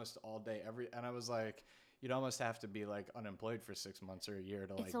almost all day and I was like, you'd almost have to be like unemployed for 6 months or a year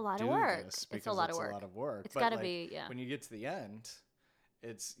to like it's a lot do of work. this, it's a lot of work. It's got to be, when you get to the end,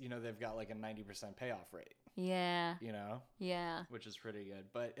 it's, they've got like a 90% payoff rate. Yeah. Yeah. Which is pretty good.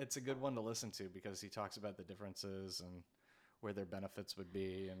 But it's a good one to listen to because he talks about the differences and where their benefits would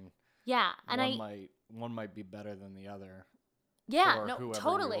be, and one might be better than the other. Yeah, no,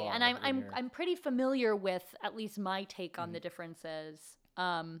 totally. And I'm pretty familiar with at least my take on the differences.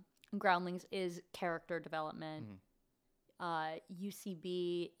 Groundlings is character development.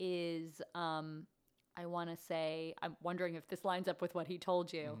 UCB is I want to say, I'm wondering if this lines up with what he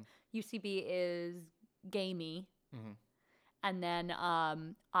told you. UCB is gamey. And then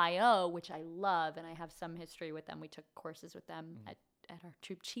IO, which I love, and I have some history with them. We took courses with them at our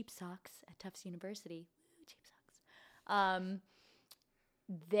troop Cheap Socks at Tufts University. Woo, Cheap Socks.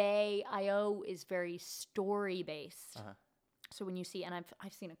 IO is very story based. So when you see, and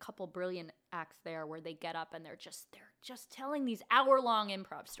I've seen a couple brilliant acts there where they get up and they're just telling these hour-long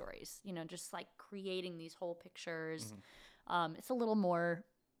improv stories, just like creating these whole pictures. It's a little more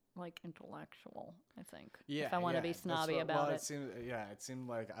like intellectual, I think. Yeah. If I want to be snobby about it. It seemed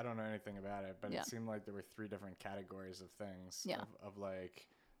like, I don't know anything about it, but it seemed like there were three different categories of things of like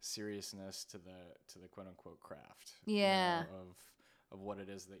seriousness to the quote unquote craft. Yeah. Of what it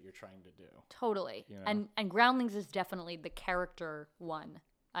is that you're trying to do. Totally. And Groundlings is definitely the character one.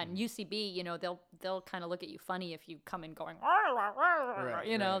 And UCB, they'll kind of look at you funny if you come in going,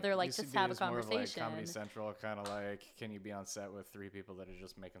 they're like, UCB just have a conversation. More of like Comedy Central, kind of like, can you be on set with three people that are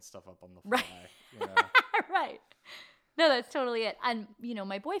just making stuff up on the fly? Right. No, that's totally it. And,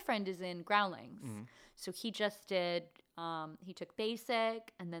 my boyfriend is in Groundlings. So he just did, he took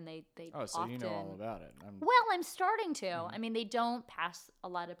basic, and then they Oh, so often, you know all about it. I'm starting to. I mean, they don't pass a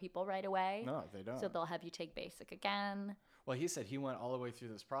lot of people right away. No, they don't. So they'll have you take basic again. Well, he said he went all the way through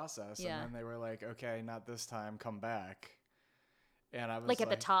this process, and then they were like, okay, not this time, come back. And I was like at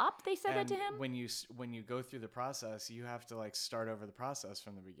the top, they said that to him? When you go through the process, you have to like start over the process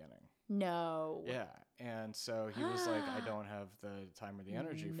from the beginning. No. Yeah. And so he was like, I don't have the time or the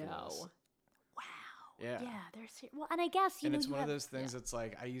energy for this. Wow. Yeah. Well, and I guess and it's one of those things. It's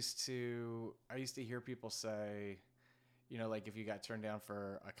like I used to hear people say, you know, like if you got turned down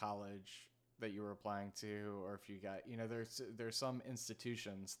for a college that you were applying to, or if you got, you know, there's some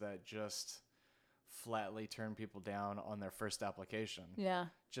institutions that just flatly turn people down on their first application. Yeah.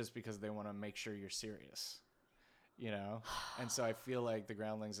 Just because they want to make sure you're serious. You know? And so I feel like the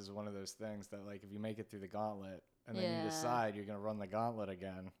Groundlings is one of those things that, like, if you make it through the gauntlet and then you decide you're going to run the gauntlet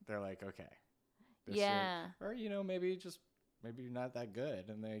again, they're like, okay. Or, you know, maybe you're not that good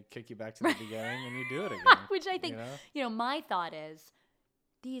and they kick you back to the beginning and you do it again. Which I think, you know, my thought is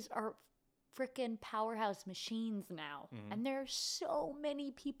these are freaking powerhouse machines now. Mm-hmm. And there are so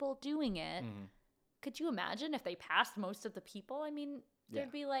many people doing it. Mm-hmm. Could you imagine if they passed most of the people? I mean,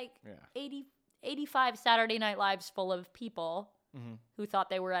 there'd be like 85 Saturday Night Lives full of people who thought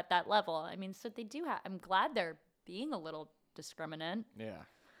they were at that level. I mean, so they do have, I'm glad they're being a little discriminant. Yeah.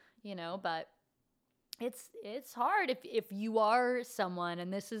 You know, but it's hard if you are someone,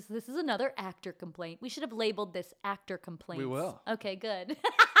 and this is another actor complaint. We should have labeled this actor complaints. We will. Okay, good.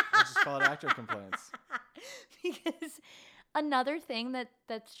 Let's just call it actor complaints. Because another thing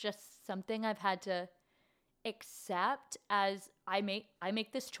that's just something I've had to accept as I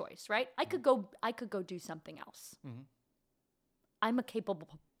make this choice, right? I could go do something else. Mm-hmm. I'm a capable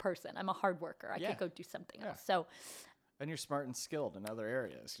person. I'm a hard worker. I could go do something else. So, and you're smart and skilled in other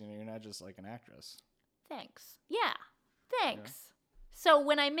areas. You know, you're not just like an actress. Thanks. Yeah. Thanks. Yeah. So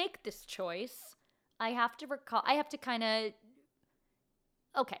when I make this choice, I have to kind of,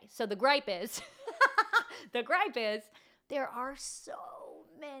 okay, so the gripe is there are so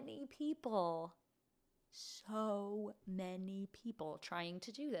many people trying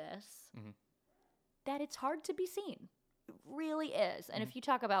to do this that it's hard to be seen. It really is. And if you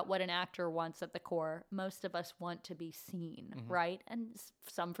talk about what an actor wants at the core, most of us want to be seen, right? And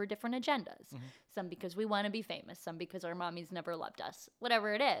some for different agendas. Some because we want to be famous, some because our mommies never loved us.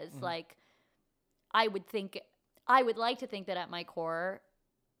 Whatever it is, like I would like to think that at my core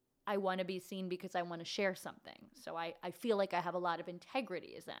I want to be seen because I want to share something. So I feel like I have a lot of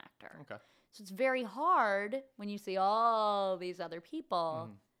integrity as an actor. Okay. So it's very hard when you see all these other people,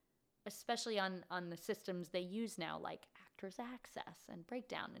 especially on the systems they use now, like Actors Access and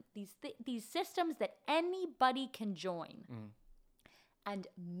Breakdown, and these systems that anybody can join. And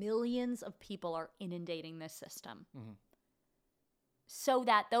millions of people are inundating this system. So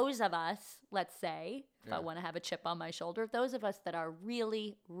that those of us, let's say, if I want to have a chip on my shoulder, those of us that are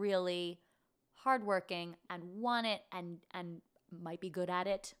really, really hardworking and want it and might be good at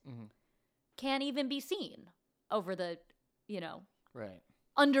it, can't even be seen over the,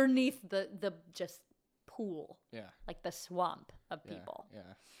 underneath the just pool. Yeah. Like the swamp of people.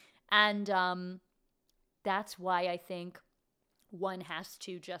 Yeah. And that's why I think one has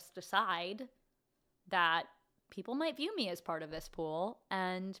to just decide that people might view me as part of this pool,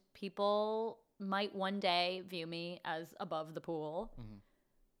 and people might one day view me as above the pool,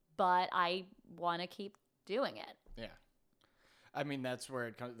 but I want to keep doing it. Yeah. I mean, that's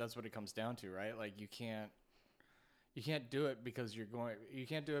what it comes down to, right? Like you can't do it because you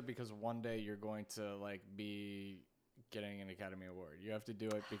can't do it because one day you're going to like be getting an Academy Award. You have to do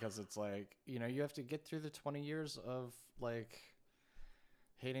it because it's like, you have to get through the 20 years of like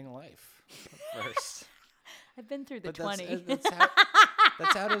hating life first. I've been through the 20.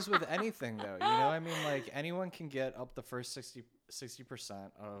 That's how it is with anything, though. I mean, like anyone can get up the first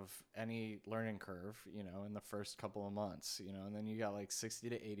 60% of any learning curve, in the first couple of months, and then you got like 60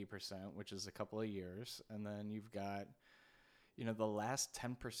 to 80%, which is a couple of years. And then you've got, the last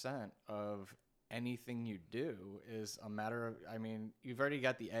 10% of anything you do is a matter of, I mean, you've already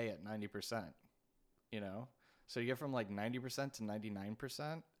got the A at 90%, so you get from like 90% to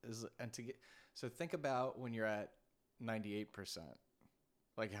 99% so think about when you're at 98%,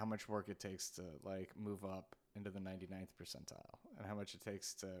 like how much work it takes to like move up into the 99th percentile, and how much it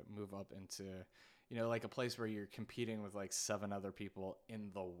takes to move up into, like a place where you're competing with like 7 other people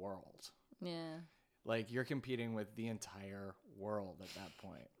in the world. Yeah. Like you're competing with the entire world at that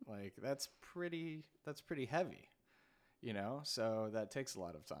point. Like that's pretty heavy, so that takes a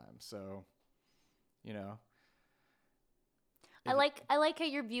lot of time. So, I like how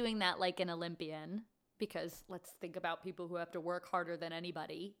you're viewing that like an Olympian, because let's think about people who have to work harder than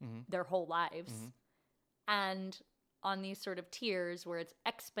anybody their whole lives. And on these sort of tiers where it's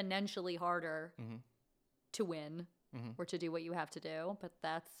exponentially harder to win or to do what you have to do, but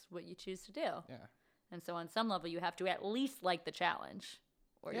that's what you choose to do. Yeah. And so on some level you have to at least like the challenge,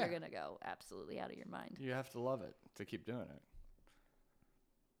 or you're going to go absolutely out of your mind. You have to love it to keep doing it.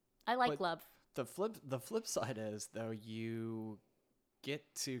 I like love. The flip side is, though, you get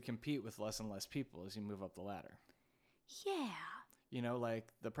to compete with less and less people as you move up the ladder. Yeah. You know, like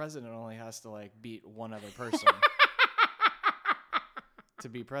the president only has to like beat one other person to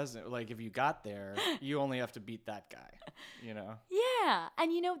be president. Like if you got there, you only have to beat that guy, you know? Yeah.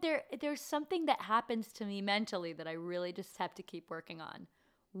 And you know, there's something that happens to me mentally that I really just have to keep working on,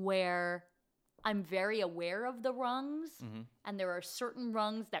 where I'm very aware of the rungs, and there are certain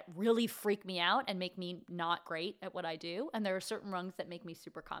rungs that really freak me out and make me not great at what I do, and there are certain rungs that make me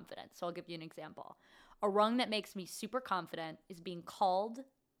super confident. So I'll give you an example. A rung that makes me super confident is being called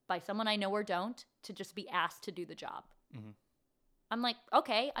by someone I know or don't to just be asked to do the job. I'm like,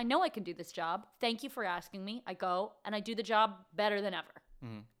 okay, I know I can do this job. Thank you for asking me. I go and I do the job better than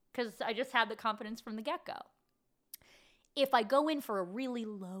ever because I just had the confidence from the get-go. If I go in for a really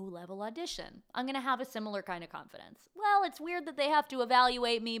low-level audition, I'm going to have a similar kind of confidence. Well, it's weird that they have to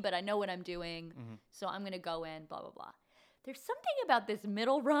evaluate me, but I know what I'm doing, so I'm going to go in, blah, blah, blah. There's something about this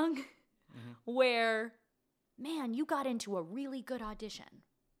middle rung where, man, you got into a really good audition,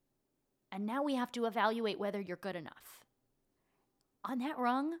 and now we have to evaluate whether you're good enough. On that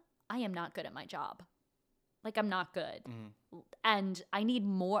rung, I am not good at my job. Like, I'm not good. And I need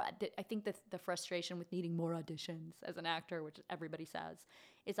more. I think the frustration with needing more auditions as an actor, which everybody says,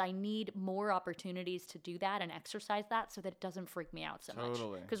 is I need more opportunities to do that and exercise that so that it doesn't freak me out so much.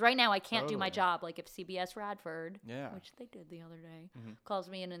 Because right now I can't do my job. Like if CBS Radford, which they did the other day, calls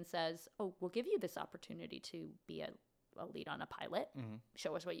me in and says, oh, we'll give you this opportunity to be a lead on a pilot.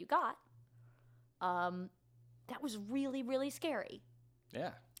 Show us what you got. That was really, really scary.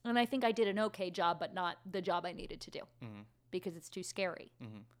 Yeah. And I think I did an okay job, but not the job I needed to do because it's too scary.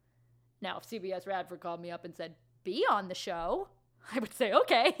 Now, if CBS Radford called me up and said, be on the show, I would say,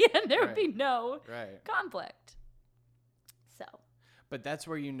 okay, and there would be no conflict. So. But that's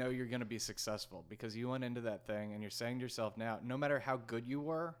where you know you're going to be successful because you went into that thing and you're saying to yourself now, no matter how good you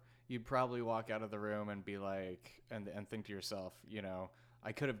were, you'd probably walk out of the room and be like, and think to yourself, you know,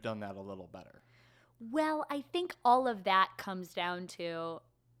 I could have done that a little better. Well, I think all of that comes down to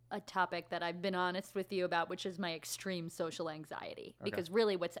a topic that I've been honest with you about, which is my extreme social anxiety. Because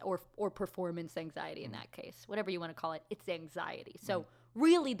really or performance anxiety in that case, whatever you want to call it, it's anxiety. So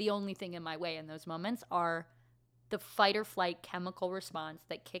really the only thing in my way in those moments are the fight or flight chemical response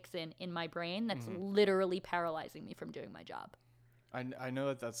that kicks in my brain that's literally paralyzing me from doing my job. I know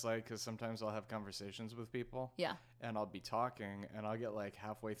what that's like because sometimes I'll have conversations with people. Yeah. And I'll be talking and I'll get like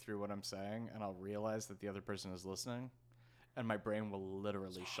halfway through what I'm saying and I'll realize that the other person is listening. And my brain will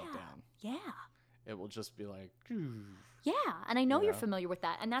literally shut down. Yeah. It will just be like, yeah. And I know you're familiar with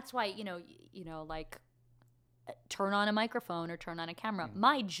that. And that's why, you know, like turn on a microphone or turn on a camera.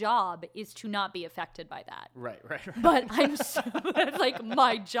 My job is to not be affected by that. Right. But that's like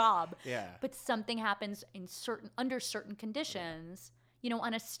my job. Yeah. But something happens under certain conditions. You know,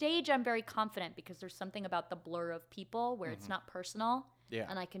 on a stage, I'm very confident because there's something about the blur of people where it's not personal. Yeah.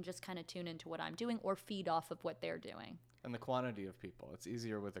 And I can just kind of tune into what I'm doing or feed off of what they're doing. And the quantity of people. It's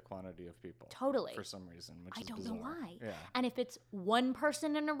easier with the quantity of people. Totally. For some reason, which is bizarre. bizarre. I don't know why. Yeah. And if it's one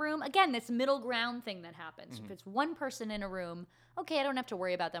person in a room, again, this middle ground thing that happens. If it's one person in a room, okay, I don't have to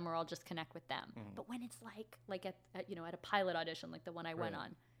worry about them or I'll just connect with them. But when it's like at a pilot audition like the one I went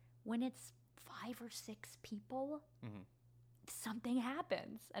on, when it's 5 or 6 people, something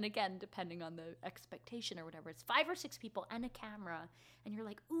happens. And again, depending on the expectation or whatever, it's 5 or 6 people and a camera. And you're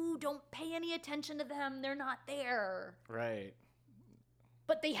like, ooh, don't pay any attention to them. They're not there. Right.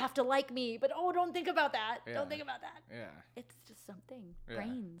 But they have to like me. But don't think about that. Yeah. Don't think about that. Yeah. It's just something. Yeah.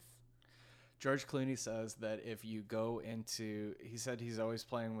 Brains. George Clooney says that if you go into, he said he's always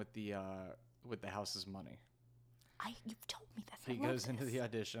playing with the house's money. You've told me this. He goes into the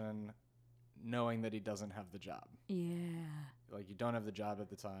audition knowing that he doesn't have the job. Yeah. Like you don't have the job at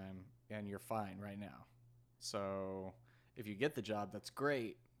the time and you're fine right now. So if you get the job, that's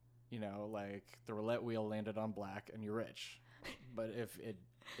great. You know, like the roulette wheel landed on black and you're rich. But if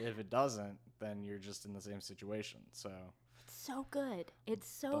it doesn't, then you're just in the same situation. So it's so good. It's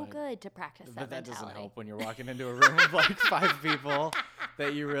so good to practice that mentality. Doesn't help when you're walking into a room of like 5 people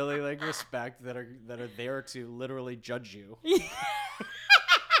that you really like respect that are there to literally judge you.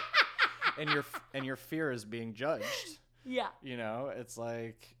 And your fear is being judged. Yeah. You know, it's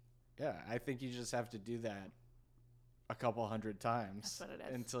like, yeah, I think you just have to do that a couple 100 times. That's what it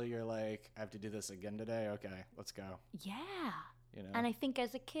is. Until you're like, I have to do this again today. Okay, let's go. Yeah. You know. And I think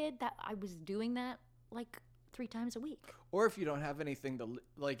as a kid that I was doing that like 3 times a week. Or if you don't have anything to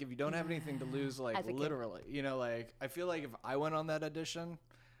like, if you don't have anything to lose, like literally, you know, like I feel like if I went on that audition.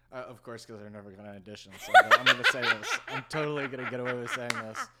 Of course, because they're never going to audition. So I'm going to say this. I'm totally going to get away with saying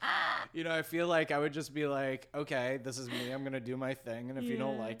this. You know, I feel like I would just be like, okay, this is me. I'm going to do my thing. And if you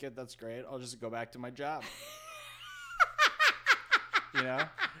don't like it, that's great. I'll just go back to my job. You know?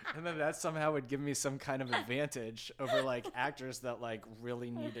 And then that somehow would give me some kind of advantage over like actors that like really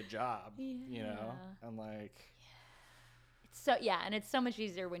need a job, you know? And like. So, yeah. And it's so much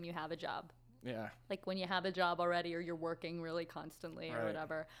easier when you have a job. Yeah. Like when you have a job already or you're working really constantly or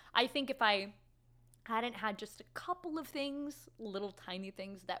whatever. I think if I hadn't had just a couple of things, little tiny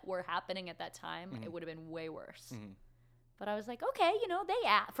things that were happening at that time, it would have been way worse. But I was like, okay, you know,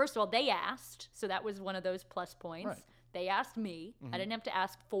 first of all, they asked. So that was one of those plus points. Right. They asked me. I didn't have to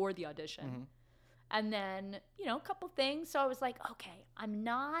ask for the audition. And then, you know, a couple things. So I was like, okay, I'm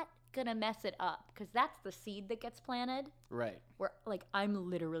not going to mess it up because that's the seed that gets planted. Right. Where, like, I'm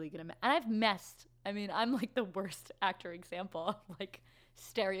literally going to and I've messed. I mean, I'm like the worst actor example of, like,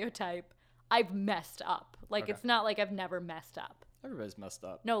 stereotype. I've messed up. Like, it's not like I've never messed up. Everybody's messed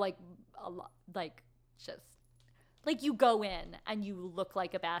up. No, like, a lot. Like, just. Like, you go in and you look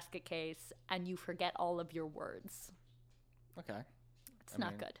like a basket case and you forget all of your words. Okay. It's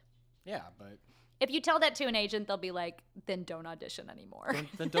not good. Yeah, but. If you tell that to an agent, they'll be like, then don't audition anymore.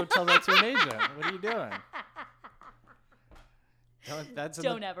 Then don't tell that to an agent. What are you doing? That's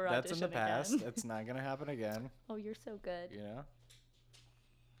in the past. Again. It's not going to happen again. Oh, you're so good. You know?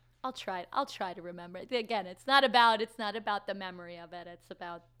 I'll try to remember it. Again, it's not about the memory of it. It's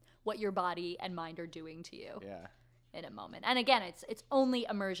about what your body and mind are doing to you. Yeah. In a moment. And again, it's only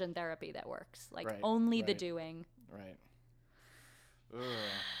immersion therapy that works. Like only the doing. Right. Ugh.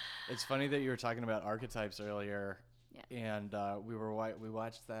 It's funny that you were talking about archetypes earlier, and we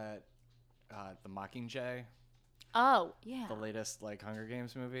watched that The Mockingjay. Oh yeah. The latest like Hunger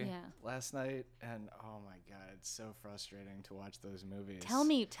Games movie last night, and oh my god, it's so frustrating to watch those movies. Tell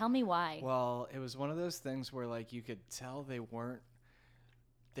me why. Well, it was one of those things where like you could tell they weren't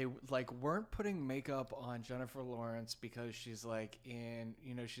putting makeup on Jennifer Lawrence because she's like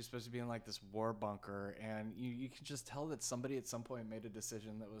she's supposed to be in like this war bunker, and you can just tell that somebody at some point made a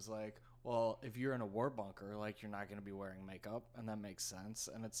decision that was like, well, if you're in a war bunker, like you're not going to be wearing makeup, and that makes sense.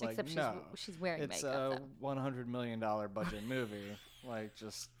 And it's like, except no, she's wearing it's makeup. It's a $100 million budget movie, like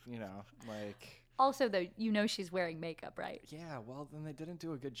just like. Also, though, she's wearing makeup, right? Yeah, well, then they didn't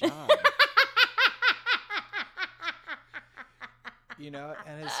do a good job.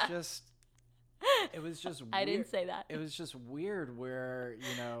 And it was just weird. I didn't say that. It was just weird where,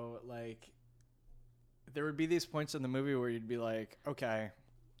 like there would be these points in the movie where you'd be like, okay,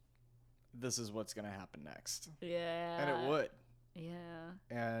 this is what's going to happen next. Yeah. And it would. Yeah.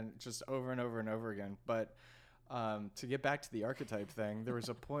 And just over and over and over again. But to get back to the archetype thing, there was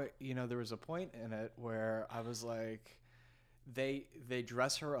a point in it where I was like, they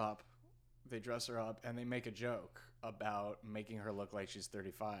dress her up and they make a joke about making her look like she's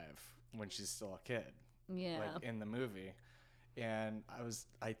 35 when she's still a kid. Yeah. Like in the movie. And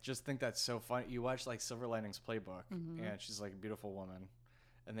I just think that's so funny. You watch like Silver Linings Playbook and she's like a beautiful woman.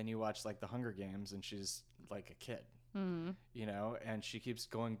 And then you watch like The Hunger Games and she's like a kid. And she keeps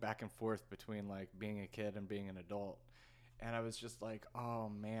going back and forth between like being a kid and being an adult. And I was just like, oh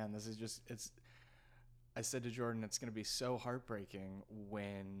man, this is just, I said to Jordan, it's going to be so heartbreaking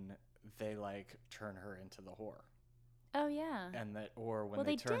when they like turn her into the whore. Oh yeah. And when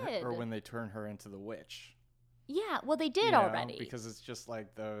they turn her into the witch. Yeah, well they did already. Because it's just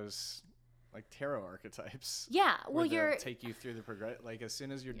like those like tarot archetypes. Yeah, well you're take you through the progress. Like as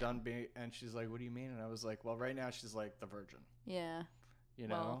soon as you're done being, and she's like, "What do you mean?" And I was like, "Well, right now she's like the virgin." Yeah.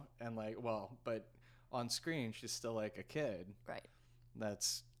 And like, but on screen she's still like a kid. Right.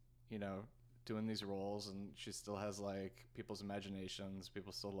 That's, doing these roles, and she still has like people's imaginations.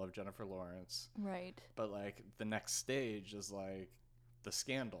 People still love Jennifer Lawrence. Right. But like the next stage is like the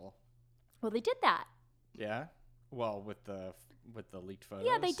scandal. Well, they did that. Yeah. Well, with the leaked photos.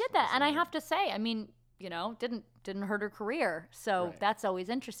 Yeah, they did that, and I have to say, I mean, didn't hurt her career. So that's always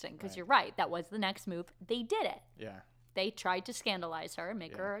interesting because you're right. That was the next move. They did it. Yeah. They tried to scandalize her and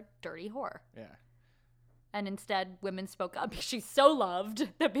make her a dirty whore. Yeah. And instead, women spoke up. She's so loved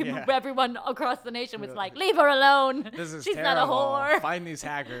that everyone across the nation was like, leave her alone. She's terrible. Not a whore. Find these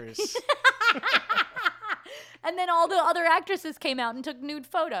hackers. And then all the other actresses came out and took nude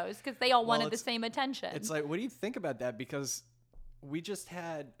photos because they all wanted the same attention. It's like, what do you think about that? Because we just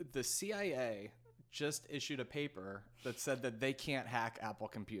had the CIA just issued a paper that said that they can't hack Apple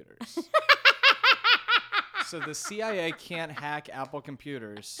computers. So the CIA can't hack Apple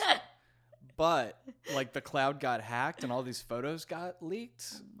computers. But like the cloud got hacked and all these photos got leaked.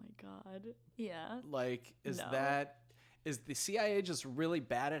 Oh my God. Yeah. Like, is the CIA just really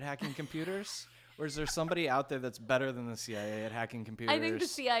bad at hacking computers? Or is there somebody out there that's better than the CIA at hacking computers? I think the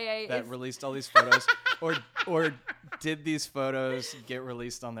CIA that released all these photos, or did these photos get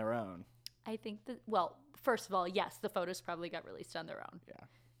released on their own? I think that, well, first of all, yes, the photos probably got released on their own. Yeah.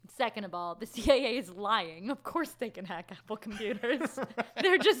 Second of all, the CIA is lying. Of course they can hack Apple computers.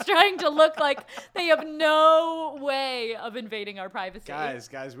 They're just trying to look like they have no way of invading our privacy.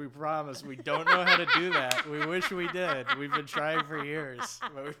 Guys, we promise we don't know how to do that. We wish we did. We've been trying for years,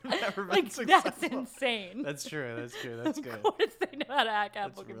 but we've never been successful. That's insane. That's true. That's good. Of course they know how to hack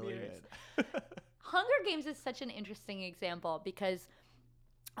Apple That's really computers. good. Hunger Games is such an interesting example because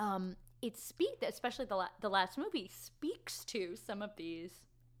especially the last movie, speaks to some of these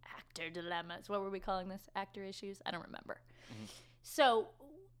actor dilemmas. What were we calling this? Actor issues? I don't remember. Mm-hmm. So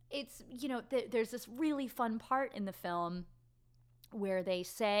it's, there's this really fun part in the film where they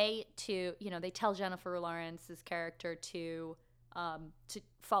say they tell Jennifer Lawrence's character to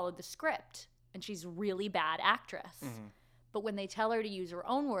follow the script, and she's a really bad actress. Mm-hmm. But when they tell her to use her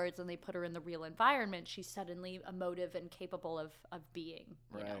own words and they put her in the real environment, she's suddenly emotive and capable of being.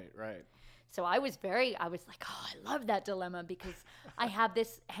 Right. So I was like, oh, I love that dilemma because I have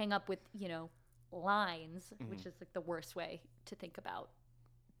this hang up with, lines, mm-hmm. which is like the worst way to think about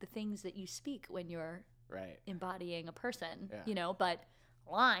the things that you speak when you're embodying a person, but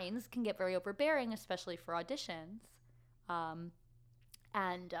lines can get very overbearing, especially for auditions. I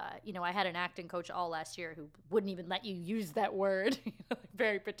had an acting coach all last year who wouldn't even let you use that word.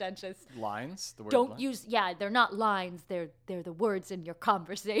 Very pretentious. Lines? The word Don't use, they're not lines. They're the words in your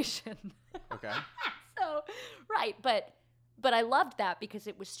conversation. Okay. So, right. But I loved that because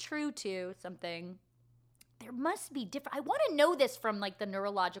it was true to something. There must be different. I want to know this from like the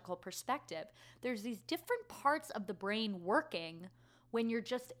neurological perspective. There's these different parts of the brain working when you're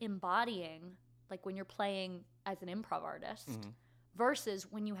just embodying, like when you're playing as an improv artist. Mm-hmm. Versus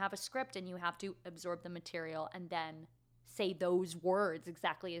when you have a script and you have to absorb the material and then say those words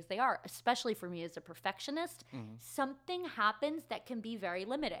exactly as they are. Especially for me as a perfectionist, mm-hmm. something happens that can be very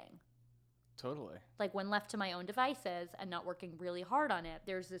limiting. Totally. Like when left to my own devices and not working really hard on it,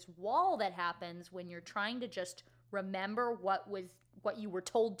 there's this wall that happens when you're trying to just remember what you were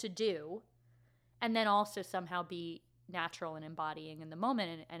told to do and then also somehow be natural and embodying in the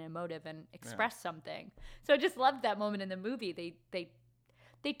moment and emotive and express something. So I just loved that moment in the movie.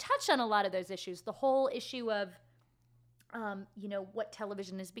 They touch on a lot of those issues. The whole issue of, what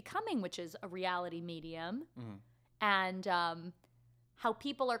television is becoming, which is a reality medium, mm-hmm. and how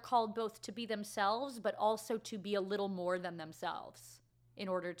people are called both to be themselves, but also to be a little more than themselves in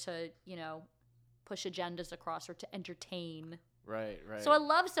order to, push agendas across or to entertain. Right. So I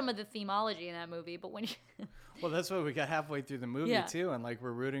love some of the themology in that movie, but when you... Well, that's what we got halfway through the movie, too, and, like,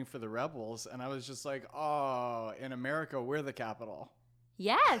 we're rooting for the rebels, and I was just like, oh, in America, we're the capital.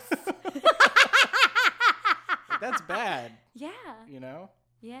 Yes. That's bad. Yeah.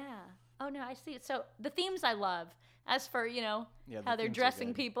 Yeah. Oh, no, I see it. So the themes I love. As for, how they're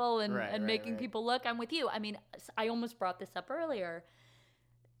dressing people and making people look, I'm with you. I mean, I almost brought this up earlier.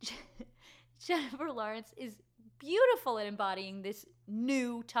 Jennifer Lawrence is beautiful at embodying this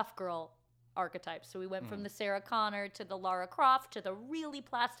new tough girl archetype. So we went from the Sarah Connor to the Lara Croft to the really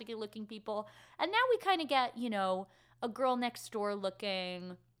plasticky looking people. And now we kind of get, a girl next door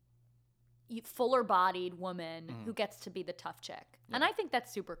looking fuller bodied woman who gets to be the tough chick. Yeah. And I think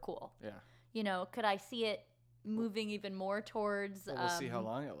that's super cool. Yeah. Could I see it moving even more towards... Well, we'll see how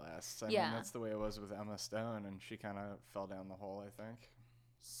long it lasts. I mean, that's the way it was with Emma Stone, and she kind of fell down the hole, I think.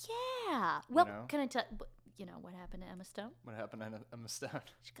 Yeah. Well, can I tell... what happened to Emma Stone? What happened to Emma Stone?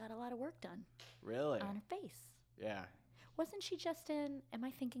 She got a lot of work done. Really? On her face. Yeah. Wasn't she just in... Am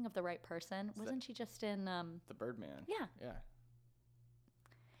I thinking of the right person? Wasn't she just in... The Birdman. Yeah. Yeah.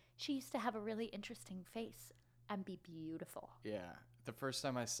 She used to have a really interesting face and be beautiful. Yeah. The first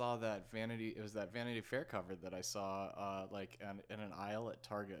time I saw that Vanity Fair cover that I saw in an aisle at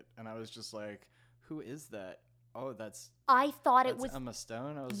Target, and I was just like, who is that? Oh, I thought it was Emma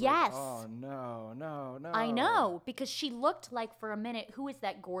Stone. I was like, oh no. I know, because she looked like for a minute, who is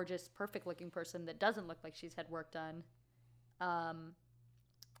that gorgeous, perfect looking person that doesn't look like she's had work done?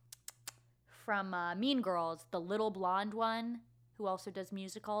 From Mean Girls, the little blonde one who also does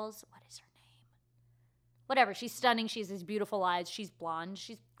musicals. What is her name? Whatever. She's stunning. She has these beautiful eyes. She's blonde.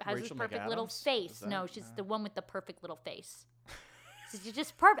 She has Rachel this perfect McAdams? little face. No, she's the one with the perfect little face. She's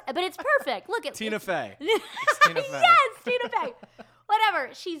just perfect, but it's perfect. Look at Tina Fey. It's Tina Fey. Yes, Tina Fey.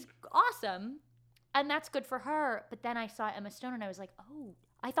 Whatever. She's awesome, and that's good for her. But then I saw Emma Stone, and I was like, oh,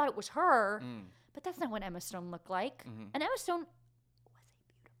 I thought it was her, but that's not what Emma Stone looked like. Mm-hmm. And Emma Stone was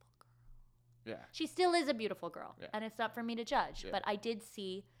a beautiful girl. Yeah. She still is a beautiful girl, yeah. and it's not for me to judge. Yeah. But I did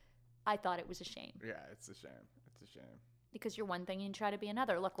see I thought it was a shame. Yeah, it's a shame. It's a shame. Because you're one thing and you try to be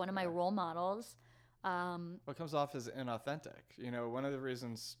another. Look, one of my role models. What comes off as inauthentic. You know, one of the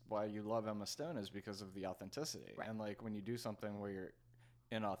reasons why you love Emma Stone is because of the authenticity. Right. And like when you do something where you're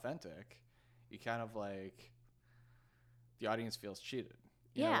inauthentic, you kind of like the audience feels cheated.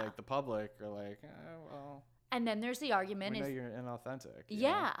 You know, like the public are like, well. And then there's the argument we know you're inauthentic.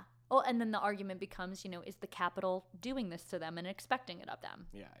 Yeah. Know? Oh, and then the argument becomes, is the Capitol doing this to them and expecting it of them?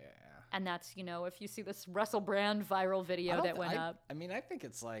 Yeah. And that's, if you see this Russell Brand viral video that went up. I mean, I think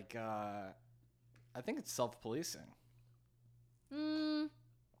it's like, I think it's self-policing.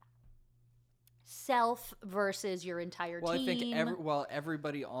 Self versus your entire team. I think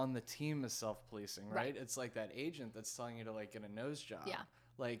everybody on the team is self-policing, right? It's like that agent that's telling you to like get a nose job. Yeah.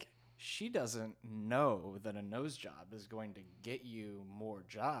 Like she doesn't know that a nose job is going to get you more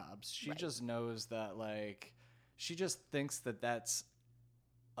jobs. She just knows that like she just thinks that that's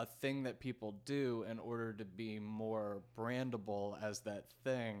a thing that people do in order to be more brandable as that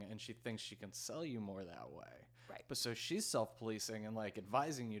thing, and she thinks she can sell you more that way. Right. But so she's self-policing and like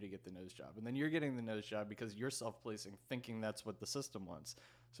advising you to get the nose job, and then you're getting the nose job because you're self-policing, thinking that's what the system wants.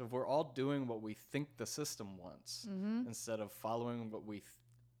 So if we're all doing what we think the system wants instead of following what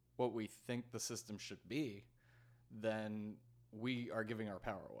we think the system should be, then we are giving our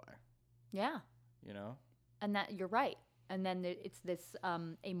power away. Yeah. You know? And that you're right. And then it's this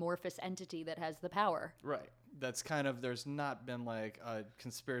amorphous entity that has the power. Right. That's kind of, there's not been like a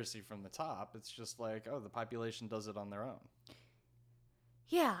conspiracy from the top. It's just like, oh, the population does it on their own.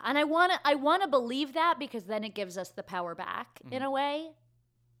 Yeah, and I wanna believe that because then it gives us the power back in a way.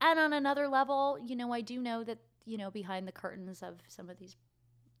 And on another level, I do know that, behind the curtains of some of these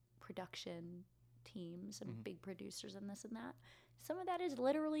production teams and big producers and this and that, some of that is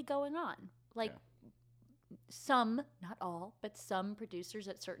literally going on. Like some, not all, but some producers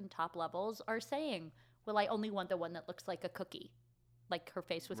at certain top levels are saying, well, I only want the one that looks like a cookie. Like her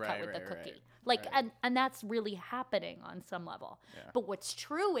face was cut with the cookie. And that's really happening on some level. Yeah. But what's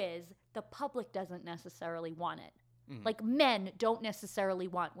true is the public doesn't necessarily want it. Like men don't necessarily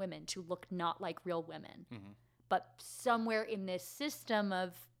want women to look not like real women. But somewhere in this system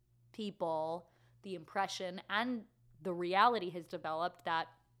of people, the impression and the reality has developed that,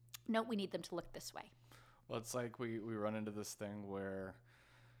 no, we need them to look this way. Well, it's like we run into this thing where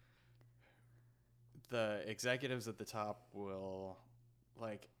the executives at the top will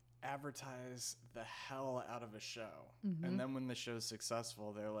like advertise the hell out of a show. And then when the show's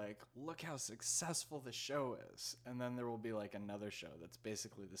successful, they're like, look how successful the show is. And then there will be like another show that's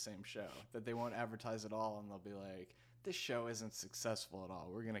basically the same show that they won't advertise at all. And they'll be like, this show isn't successful at all.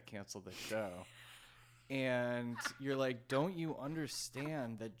 We're going to cancel the show. And you're like, don't you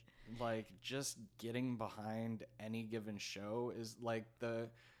understand that like just getting behind any given show is like the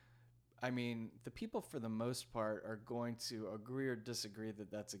people for the most part are going to agree or disagree that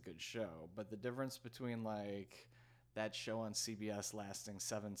that's a good show. But the difference between like that show on CBS lasting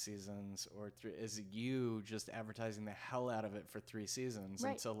 7 seasons or 3 is you just advertising the hell out of it for 3 seasons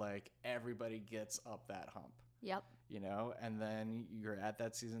until like everybody gets up that hump. Yep. And then you're at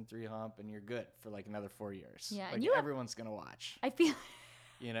that season 3 hump and you're good for like another 4 years. Yeah. Like everyone's going to watch. I feel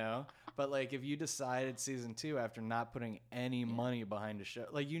But like if you decided season 2 after not putting any money behind a show,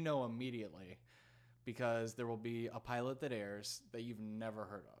 like immediately, because there will be a pilot that airs that you've never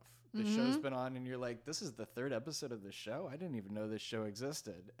heard of. The show's been on and you're like, this is the 3rd episode of the show? I didn't even know this show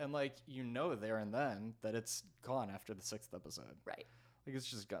existed. And like there and then that it's gone after the 6th episode. Right. Like it's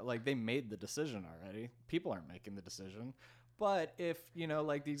just got like they made the decision already. People aren't making the decision. But if,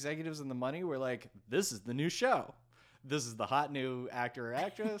 like the executives and the money were like, this is the new show. This is the hot new actor or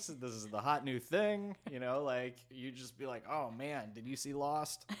actress. This is the hot new thing. Like you just be like, oh man, did you see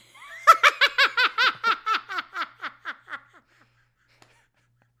Lost?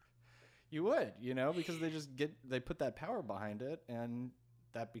 You would, because they put that power behind it and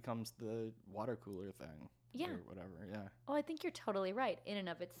that becomes the water cooler thing. Yeah. Or whatever. Yeah. Oh, I think you're totally right. In and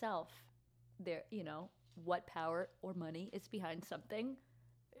of itself, there, what power or money is behind something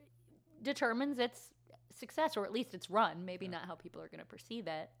determines its success, or at least its run, maybe not how people are going to perceive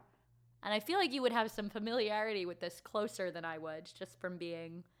it. And I feel like you would have some familiarity with this closer than I would, just from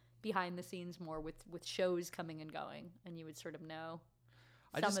being behind the scenes more with shows coming and going, and you would sort of know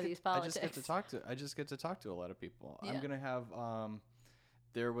some of these politics. I just get to talk to a lot of people. Yeah. I'm going to have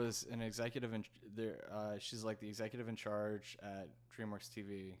there was an executive she's like the executive in charge at DreamWorks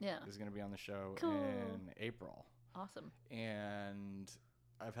TV. Yeah. Is going to be on the show cool. in April. Awesome. And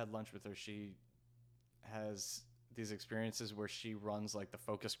I've had lunch with her. She has these experiences where she runs like the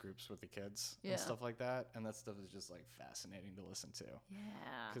focus groups with the kids and stuff like that, and that stuff is just like fascinating to listen to. Yeah.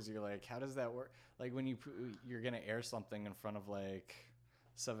 Because you're like, how does that work? Like when you're gonna air something in front of like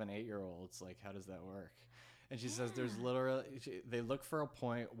 7-8-year-olds, like how does that work? And she says there's literally they look for a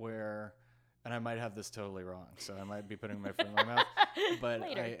point where, and I might have this totally wrong, so I might be putting my foot in my mouth. But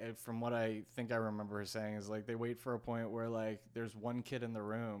from what I think I remember her saying is like they wait for a point where like there's one kid in the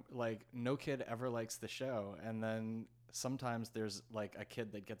room, like no kid ever likes the show, and then sometimes there's like a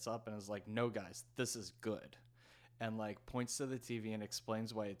kid that gets up and is like, no guys, this is good, and like points to the TV and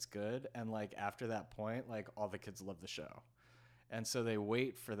explains why it's good, and like after that point, like all the kids love the show, and so they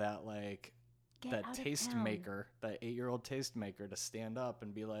wait for that like that tastemaker, that 8-year-old tastemaker to stand up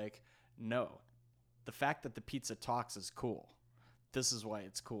and be like, no, the fact that the pizza talks is cool. This is why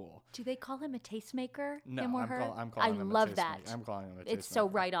it's cool. Do they call him a tastemaker? No, him or her? I'm calling him a tastemaker. I love that. I'm calling him a tastemaker. It's so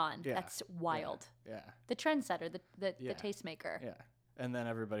right on. Yeah. That's wild. Yeah. The trendsetter, the tastemaker. Yeah. And then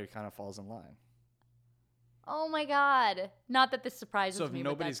everybody kind of falls in line. Oh my God. Not that this surprises me. So if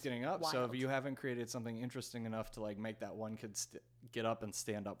nobody's getting up, wild. so if you haven't created something interesting enough to like make that one kid get up and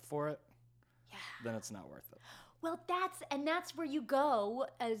stand up for it, then it's not worth it. Well, that's where you go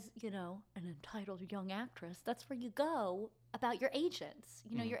as, you know, an entitled young actress. That's where you go about your agents.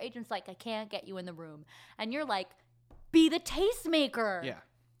 You know, your agent's like, I can't get you in the room. And you're like, be the tastemaker. Yeah.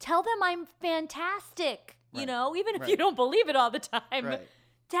 Tell them I'm fantastic, you know, even if you don't believe it all the time. Right.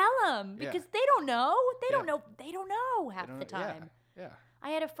 Tell them because they don't know. They don't know. They don't know half the time. Yeah. I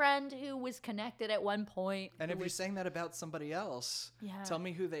had a friend who was connected at one point. And if you're saying that about somebody else, tell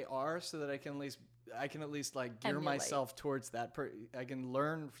me who they are so that I can at least like gear myself towards that. I can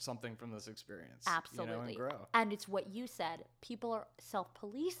learn something from this experience. Absolutely. You know, and grow. And it's what you said. People are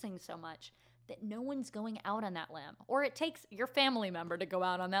self-policing so much that no one's going out on that limb. Or it takes your family member to go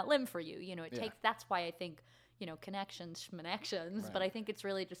out on that limb for you. You know, it takes, that's why I think, you know, connections, schmonnections. Right. But I think it's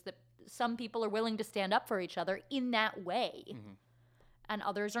really just that some people are willing to stand up for each other in that way. Mm-hmm. And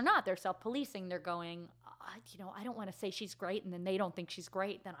others are not. They're self-policing. They're going, you know, I don't want to say she's great, and then they don't think she's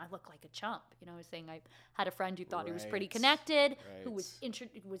great. Then I look like a chump. You know, I was saying I had a friend who thought he was pretty connected, who was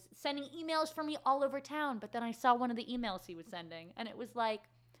sending emails for me all over town. But then I saw one of the emails he was sending, and it was like,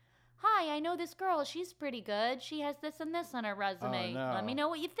 hi, I know this girl. She's pretty good. She has this and this on her resume. Oh, no. Let me know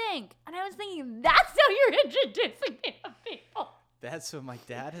what you think. And I was thinking, that's how you're introducing me to people. That's what my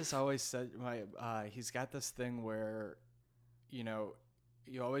dad has always said. He's got this thing where, you know,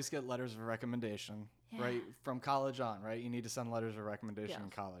 you always get letters of recommendation, right? From college on, right? You need to send letters of recommendation in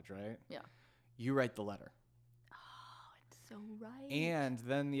college, right? Yeah. You write the letter. Oh, it's so right. And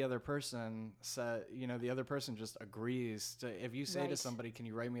then the other person just agrees to, if you say to somebody, can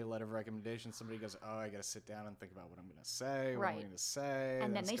you write me a letter of recommendation? Somebody goes, oh, I got to sit down and think about what I'm going to say, what I'm going to say.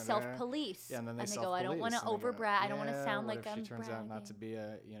 And then they self-police. Yeah, and then they go, I don't want to overbrag. I don't want to sound like I'm bragging. She turns out not to be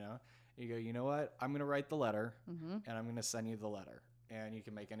you go, you know what? I'm going to write the letter, and I'm going to send you the letter. And you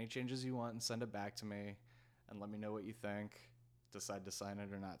can make any changes you want and send it back to me and let me know what you think. Decide to sign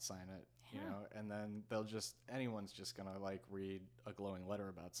it or not sign it, you know? And then anyone's just going to like read a glowing letter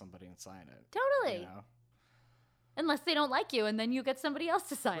about somebody and sign it. Totally. You know? Unless they don't like you, and then you get somebody else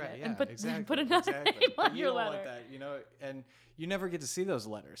to sign it and put another name but on your letter. Want that, you know, and you never get to see those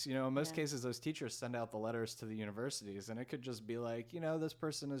letters. You know, in most cases, those teachers send out the letters to the universities, and it could just be like, you know, this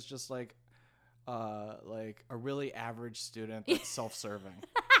person is just like a really average student that's self-serving.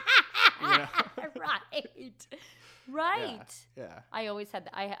 You know? Right. Yeah. I always had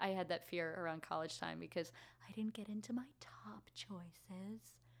I had that fear around college time because I didn't get into my top choices.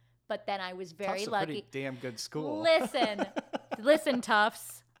 But then I was very lucky. Tufts a pretty damn good school. Listen,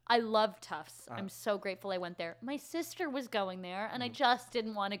 Tufts. I love Tufts. I'm so grateful I went there. My sister was going there, and I just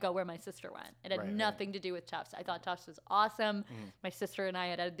didn't want to go where my sister went. It had nothing to do with Tufts. I thought Tufts was awesome. My sister and I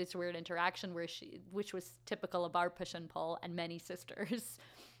had this weird interaction which was typical of our push and pull and many sisters,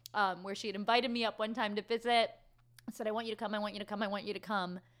 where she had invited me up one time to visit. Said, I want you to come, I want you to come, I want you to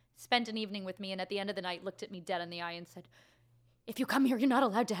come. Spent an evening with me, and at the end of the night looked at me dead in the eye and said, if you come here, you're not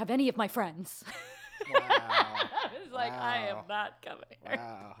allowed to have any of my friends. Wow. I was like, I am not coming.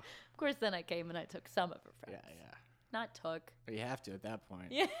 Wow. Of course, then I came and I took some of her friends. Yeah. Not took. But you have to at that point.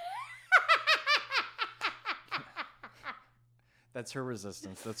 Yeah. That's her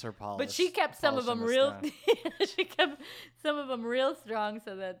resistance. That's her polish. But she kept some of them real. She kept some of them real strong,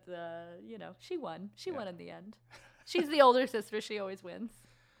 so that she won. She won in the end. She's the older sister. She always wins.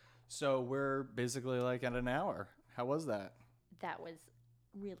 So we're basically like at an hour. How was that? That was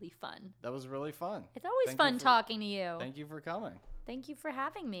really fun. That was really fun. It's always fun talking to you. Thank you for coming. Thank you for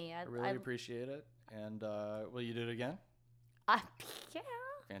having me. I really appreciate it. And will you do it again? Yeah.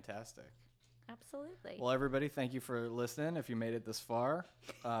 Fantastic. Absolutely. Well, everybody, thank you for listening. If you made it this far,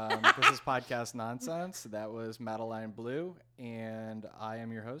 this is Podcast Nonsense. That was Madeline Blue, and I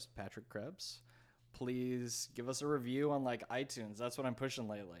am your host, Patrick Krebs. Please give us a review on like iTunes. That's what I'm pushing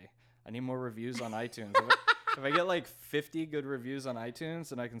lately. I need more reviews on iTunes. If I get like 50 good reviews on iTunes,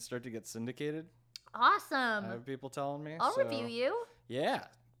 then I can start to get syndicated. Awesome. I have people telling me. I'll review you. Yeah,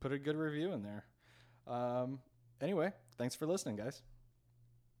 put a good review in there. Anyway, thanks for listening, guys.